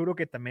estoy seguro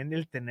que también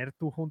el tener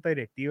tu junta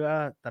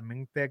directiva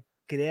también te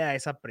crea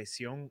esa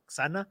presión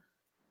sana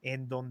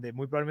en donde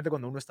muy probablemente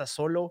cuando uno está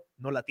solo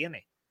no la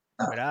tiene,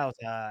 Ah, ¿verdad? O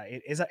sea,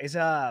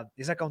 esa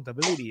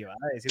accountability, ¿verdad?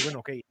 Decir, bueno,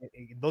 ok,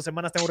 en 2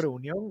 semanas tengo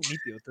reunión,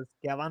 nítido, entonces,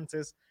 ¿qué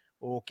avances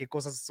o qué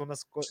cosas son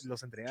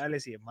los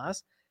entregables y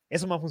demás?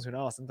 Eso me ha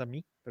funcionado bastante a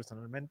mí,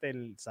 personalmente,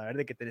 el saber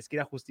de que tenés que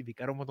ir a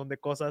justificar un montón de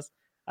cosas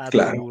a tu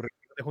claro, reunión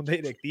de junta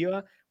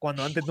directiva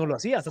cuando antes no lo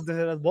hacías, antes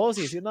eras vos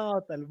y decías, no,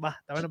 está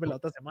bueno, pero la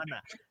otra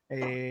semana.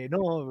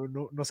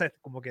 No sé,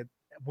 como que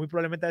muy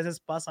probablemente a veces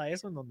pasa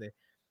eso en donde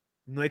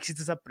no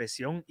existe esa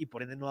presión y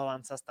por ende no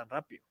avanzas tan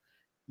rápido.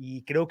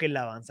 Y creo que el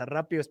avanzar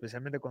rápido,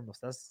 especialmente cuando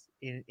estás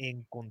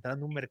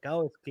encontrando un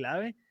mercado, es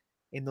clave,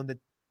 en donde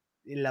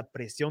la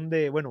presión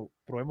de, bueno,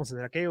 probemos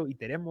hacer aquello,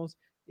 iteremos,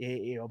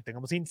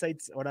 obtengamos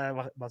insights,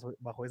 ahora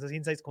bajo esos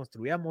insights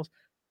construyamos,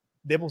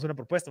 demos una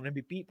propuesta, un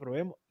MVP,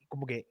 probemos,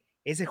 como que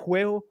ese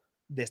juego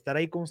de estar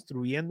ahí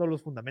construyendo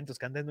los fundamentos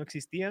que antes no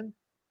existían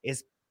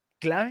es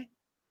clave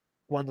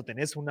cuando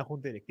tenés una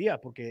junta directiva,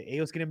 porque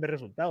ellos quieren ver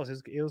resultados,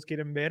 ellos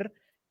quieren ver,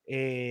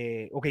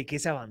 ok, ¿qué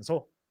se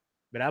avanzó?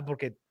 ¿Verdad?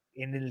 Porque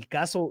en el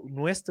caso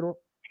nuestro,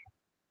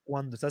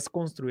 cuando estás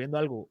construyendo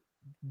algo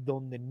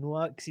donde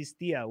no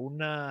existía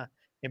una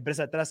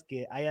empresa atrás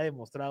que haya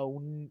demostrado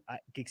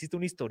que existe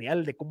un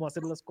historial de cómo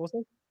hacer las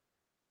cosas,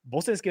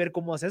 vos tenés que ver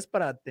cómo haces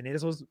para tener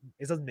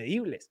esas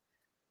medibles,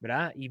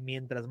 ¿verdad? Y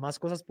mientras más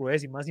cosas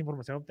pruebes y más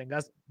información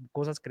obtengas,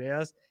 cosas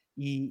creas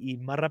y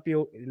más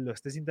rápido lo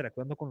estés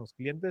interactuando con los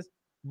clientes,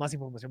 más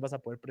información vas a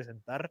poder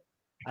presentar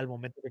al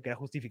momento que quieras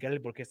justificar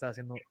el por qué estás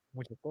haciendo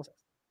muchas cosas,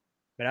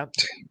 ¿verdad?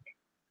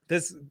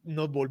 Entonces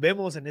nos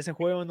volvemos en ese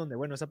juego en donde,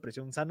 bueno, esa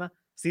presión sana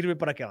sirve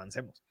para que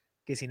avancemos.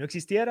 Que si no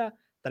existiera,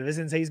 tal vez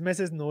en 6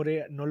 meses no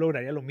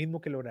lograría lo mismo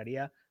que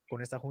lograría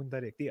con esta junta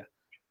directiva.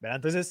 ¿Verdad?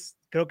 Entonces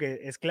creo que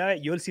es clave.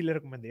 Yo sí le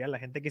recomendaría a la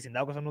gente que si en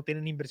dado caso no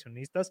tienen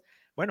inversionistas,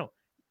 bueno,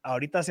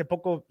 ahorita hace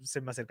poco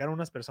se me acercaron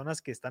unas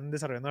personas que están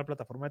desarrollando una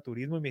plataforma de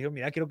turismo y me dijeron,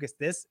 mira, quiero que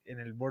estés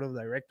en el board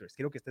of directors,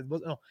 quiero que estés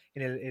vos, no,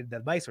 en el de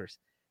advisors.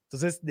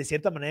 Entonces, de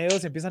cierta manera,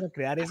 ellos empiezan a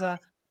crear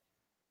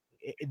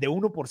de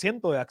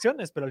 1% de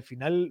acciones, pero al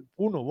final,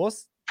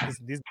 vos te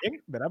sentís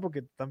bien, ¿verdad? Porque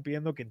están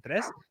pidiendo que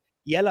entres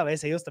y a la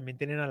vez ellos también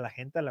tienen a la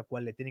gente a la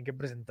cual le tienen que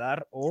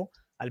presentar o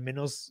al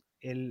menos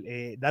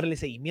darle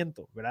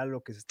seguimiento, ¿verdad?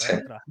 Lo que se sí. está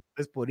trabajando.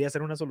 Entonces podría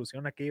ser una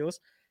solución a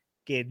aquellos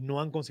que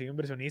no han conseguido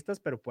inversionistas,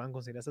 pero puedan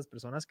conseguir a esas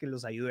personas que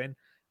los ayuden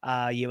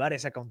a llevar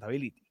esa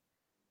accountability,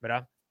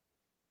 ¿verdad?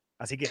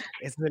 Así que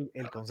ese es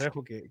el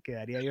consejo que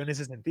daría yo en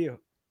ese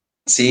sentido.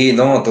 Sí,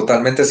 no,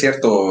 totalmente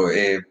cierto.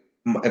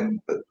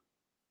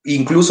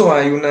 incluso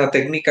hay una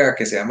técnica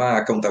que se llama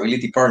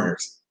accountability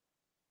partners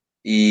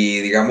y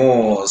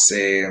digamos,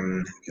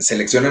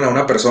 seleccionan a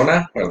una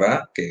persona,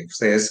 ¿verdad? Que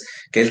ustedes,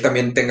 que él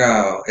también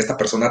tenga, esta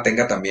persona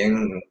tenga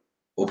también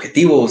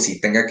objetivos y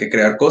tenga que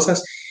crear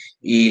cosas.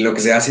 Y lo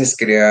que se hace es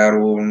crear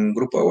un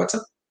grupo de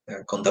WhatsApp,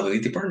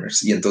 Accountability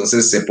Partners. Y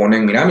entonces se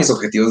ponen, mira, mis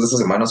objetivos de esta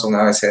semana son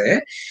A, B, C,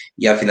 D.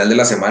 Y al final de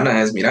la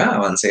semana es, mira,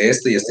 avancé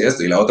esto y esto y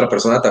esto. Y la otra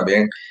persona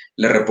también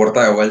le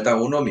reporta de vuelta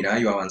a uno, mira,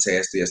 yo avancé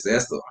esto y esto y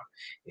esto.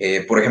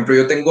 Por ejemplo,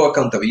 yo tengo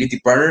accountability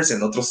partners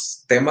en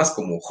otros temas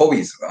como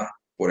hobbies, ¿verdad?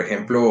 Por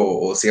ejemplo,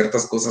 o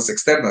ciertas cosas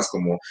externas,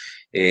 como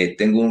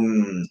tengo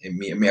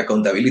mi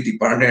accountability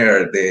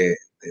partner de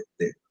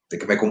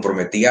que me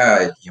comprometía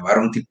a llevar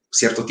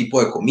cierto tipo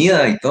de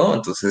comida y todo,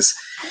 entonces,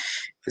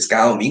 pues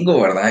cada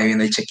domingo, ¿verdad? Ahí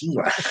viene el check-in,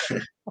 ¿verdad?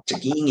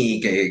 Check-in y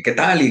qué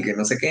tal y que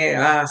no sé qué,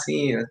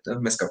 sí,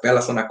 me escapé a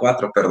la zona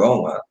 4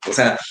 perdón, ¿verdad? O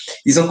sea,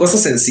 y son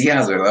cosas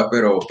sencillas, ¿verdad?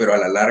 Pero a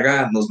la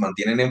larga nos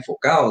mantienen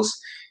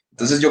enfocados.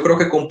 Entonces Claro. yo creo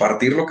que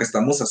compartir lo que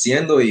estamos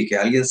haciendo y que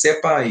alguien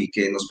sepa y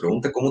que nos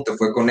pregunte cómo te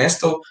fue con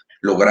esto,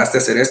 lograste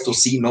hacer esto,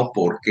 sí, no,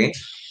 ¿por qué?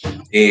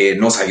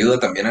 Nos ayuda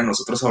también a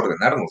nosotros a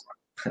ordenarnos.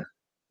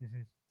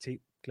 Ujú.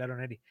 Sí, claro,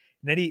 Neri.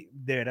 Neri,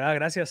 de verdad,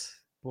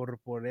 gracias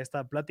por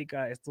esta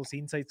plática, estos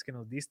insights que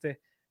nos diste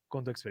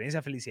con tu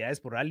experiencia.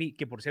 Felicidades por Ali,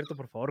 que por cierto,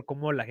 por favor,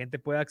 cómo la gente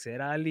puede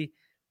acceder a Ali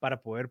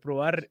para poder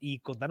probar y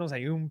contarnos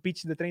ahí un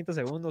pitch de 30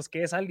 segundos.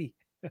 ¿Qué es Ali?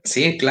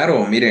 Sí,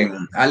 claro, miren,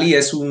 Ali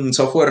es un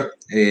software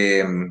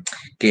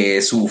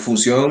que su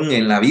función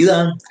en la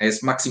vida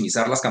es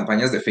maximizar las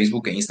campañas de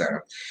Facebook e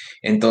Instagram.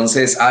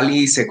 Entonces,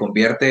 Ali se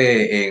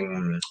convierte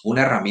en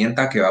una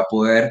herramienta que va a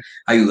poder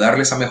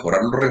ayudarles a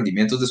mejorar los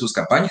rendimientos de sus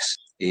campañas.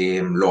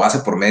 Lo hace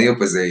por medio,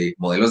 pues, de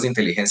modelos de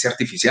inteligencia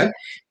artificial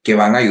que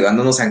van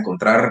ayudándonos a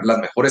encontrar las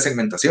mejores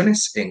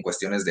segmentaciones en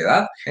cuestiones de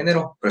edad,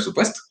 género,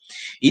 presupuesto.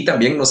 Y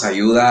también nos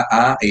ayuda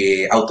a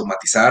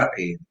automatizar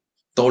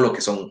todo lo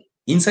que son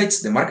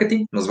insights de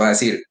marketing, nos va a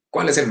decir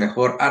cuál es el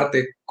mejor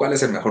arte, cuál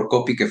es el mejor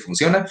copy que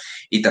funciona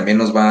y también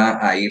nos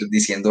va a ir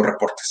diciendo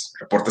reportes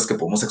que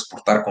podemos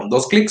exportar con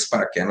 2 clics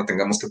para que ya no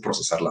tengamos que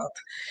procesar la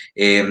data.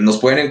 Nos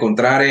pueden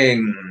encontrar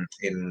en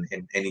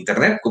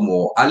internet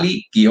como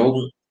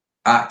ali-ai.com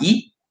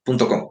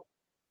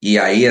y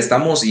ahí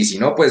estamos y si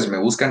no, pues me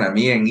buscan a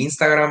mí en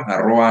Instagram,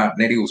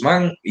 @Neri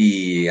Guzmán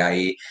y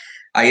ahí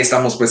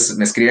estamos, pues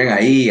me escriben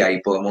ahí y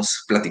ahí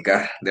podemos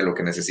platicar de lo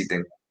que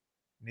necesiten.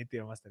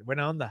 Nítido, Master.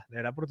 Buena onda, de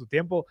verdad por tu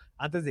tiempo.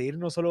 Antes de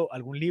irnos, solo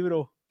algún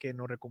libro que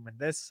nos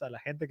recomendes a la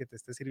gente que te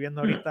esté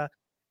sirviendo ahorita,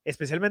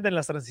 especialmente en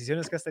las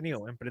transiciones que has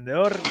tenido.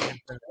 Emprendedor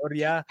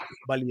ya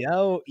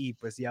validado y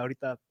pues ya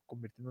ahorita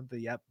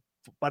convirtiéndote ya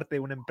parte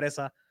de una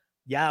empresa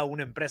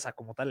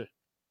como tal.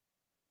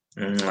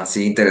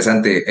 Así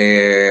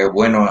interesante.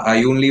 Bueno,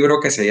 hay un libro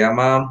que se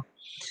llama,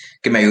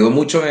 que me ayudó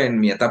mucho en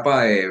mi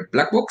etapa de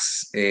Black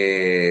Box.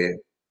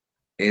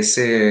 Es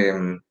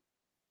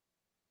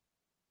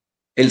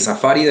El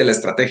Safari de la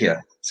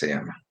Estrategia, se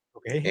llama.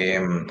 Ok,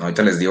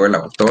 Ahorita les digo el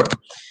autor.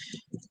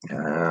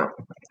 Ah,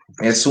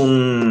 es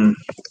un,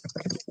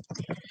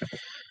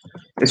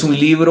 es un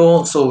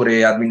libro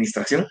sobre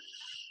administración.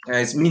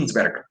 Es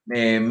Mintzberg.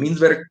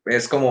 Mintzberg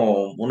es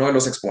como uno de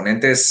los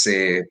exponentes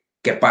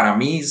que para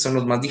mí son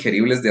los más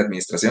digeribles de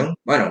administración.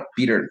 Bueno,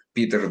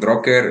 Peter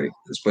Drucker,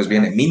 después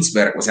viene ajá,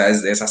 Mintzberg, o sea,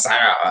 es de esa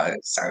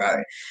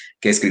saga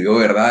que escribió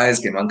verdades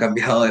que no han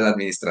cambiado de la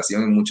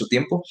administración en mucho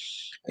tiempo.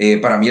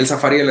 Para mí el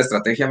Safari de la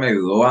estrategia me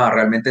ayudó a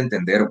realmente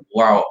entender,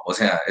 wow, o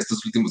sea,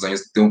 estos últimos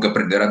años tengo que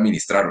aprender a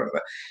administrar,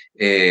 ¿verdad?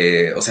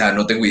 O sea,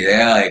 no tengo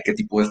idea de qué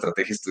tipo de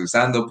estrategia estoy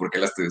usando, por qué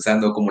la estoy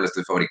usando, cómo la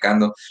estoy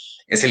fabricando.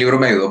 Ese libro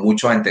me ayudó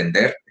mucho a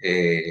entender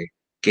qué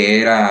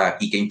era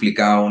y qué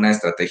implicaba una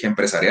estrategia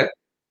empresarial.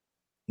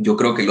 Yo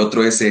creo que el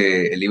otro es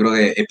el libro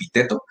de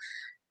Epiteto,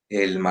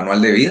 el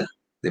manual de vida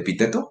de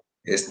Epiteto.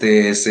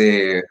 Este es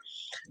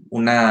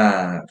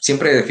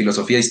siempre de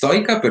filosofía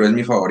histórica, pero es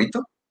mi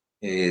favorito.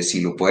 Si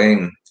lo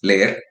pueden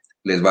leer,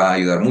 les va a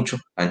ayudar mucho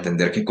a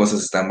entender qué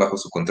cosas están bajo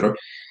su control,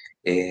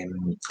 eh,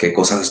 qué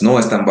cosas no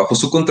están bajo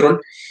su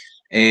control.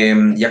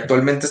 Y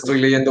actualmente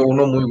estoy leyendo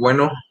uno muy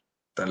bueno,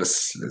 tal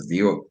vez les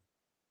digo,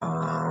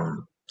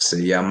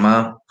 se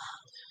llama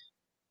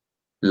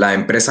La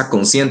empresa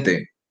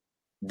consciente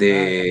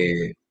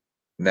ah,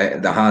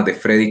 ya. de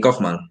Freddy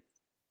Kaufman.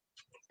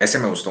 Ese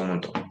me gustó un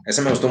montón.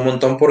 Ese me gustó un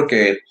montón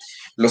porque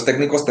los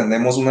técnicos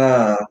tenemos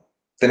una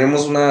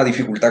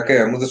dificultad que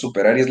debemos de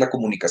superar y es la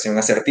comunicación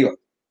asertiva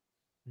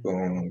Ujú.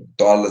 con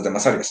todas las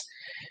demás áreas.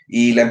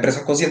 Y la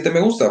empresa consciente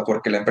me gusta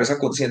porque la empresa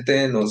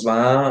consciente nos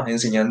va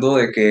enseñando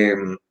de que,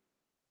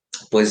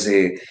 pues,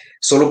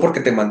 solo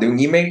porque te mandé un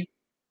email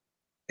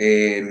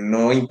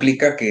no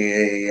implica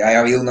que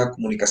haya habido una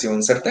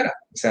comunicación certera.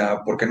 O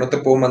sea, ¿por qué no te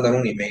puedo mandar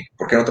un email?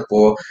 ¿Por qué no te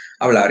puedo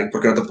hablar? ¿Y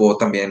por qué no te puedo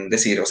también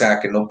decir? O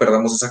sea, que no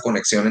perdamos esa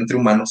conexión entre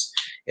humanos.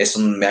 Eso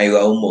me ha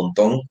ayudado un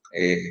montón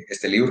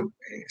este libro.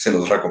 Se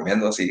los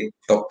recomiendo así,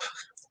 top.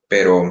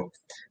 Pero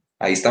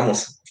ahí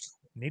estamos.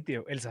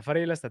 Nítido. El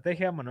Safari de la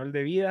estrategia, manual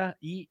de vida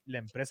y la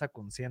empresa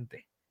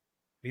consciente.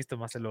 Listo,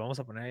 Master, lo vamos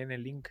a poner ahí en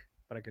el link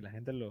para que la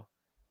gente lo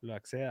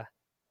acceda.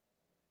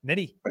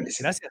 Neri,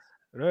 Felicidades. gracias,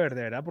 brother,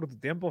 de verdad por tu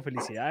tiempo,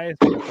 felicidades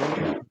por todo lo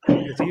que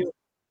has crecido.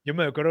 Yo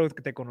me acuerdo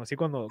que te conocí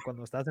cuando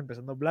estabas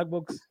empezando Black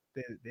Box,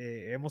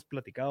 hemos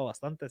platicado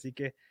bastante, así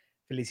que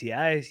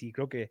felicidades y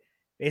creo que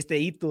este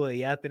hito de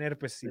ya tener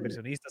pues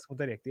inversionistas,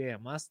 junta directiva y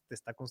demás, te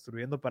está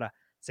construyendo para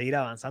seguir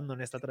avanzando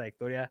en esta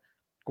trayectoria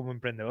como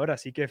emprendedor,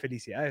 así que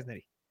felicidades,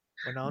 Neri.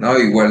 Buena No, onda.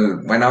 igual,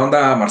 buena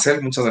onda,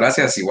 Marcel, muchas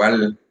gracias.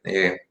 Igual,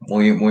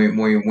 muy, muy,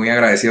 muy, muy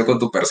agradecido con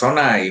tu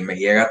persona y me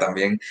llega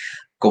también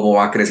cómo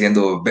va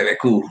creciendo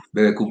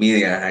BBQ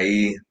Media.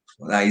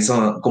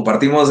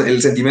 Compartimos,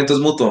 el sentimiento es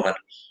mutuo, man.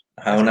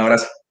 Ajá, un Gracias.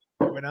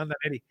 abrazo. Buena onda,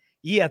 Neri.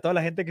 Y a toda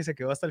la gente que se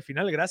quedó hasta el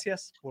final,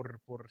 gracias por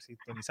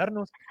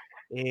sintonizarnos.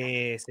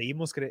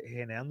 Seguimos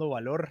generando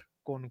valor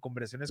con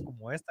conversaciones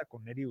como esta,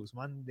 con Neri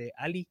Guzmán de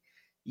Ali.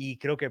 Y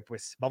creo que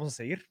pues vamos a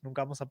seguir,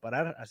 nunca vamos a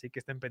parar. Así que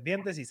estén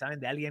pendientes. Si saben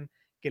de alguien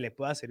que le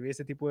pueda servir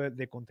este tipo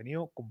de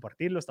contenido,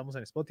 compartirlo. Estamos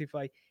en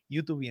Spotify,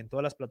 YouTube y en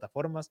todas las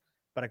plataformas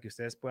para que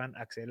ustedes puedan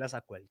accederlas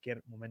a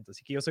cualquier momento.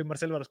 Así que yo soy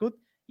Marcelo Barascut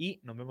y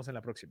nos vemos en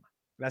la próxima.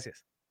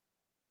 Gracias.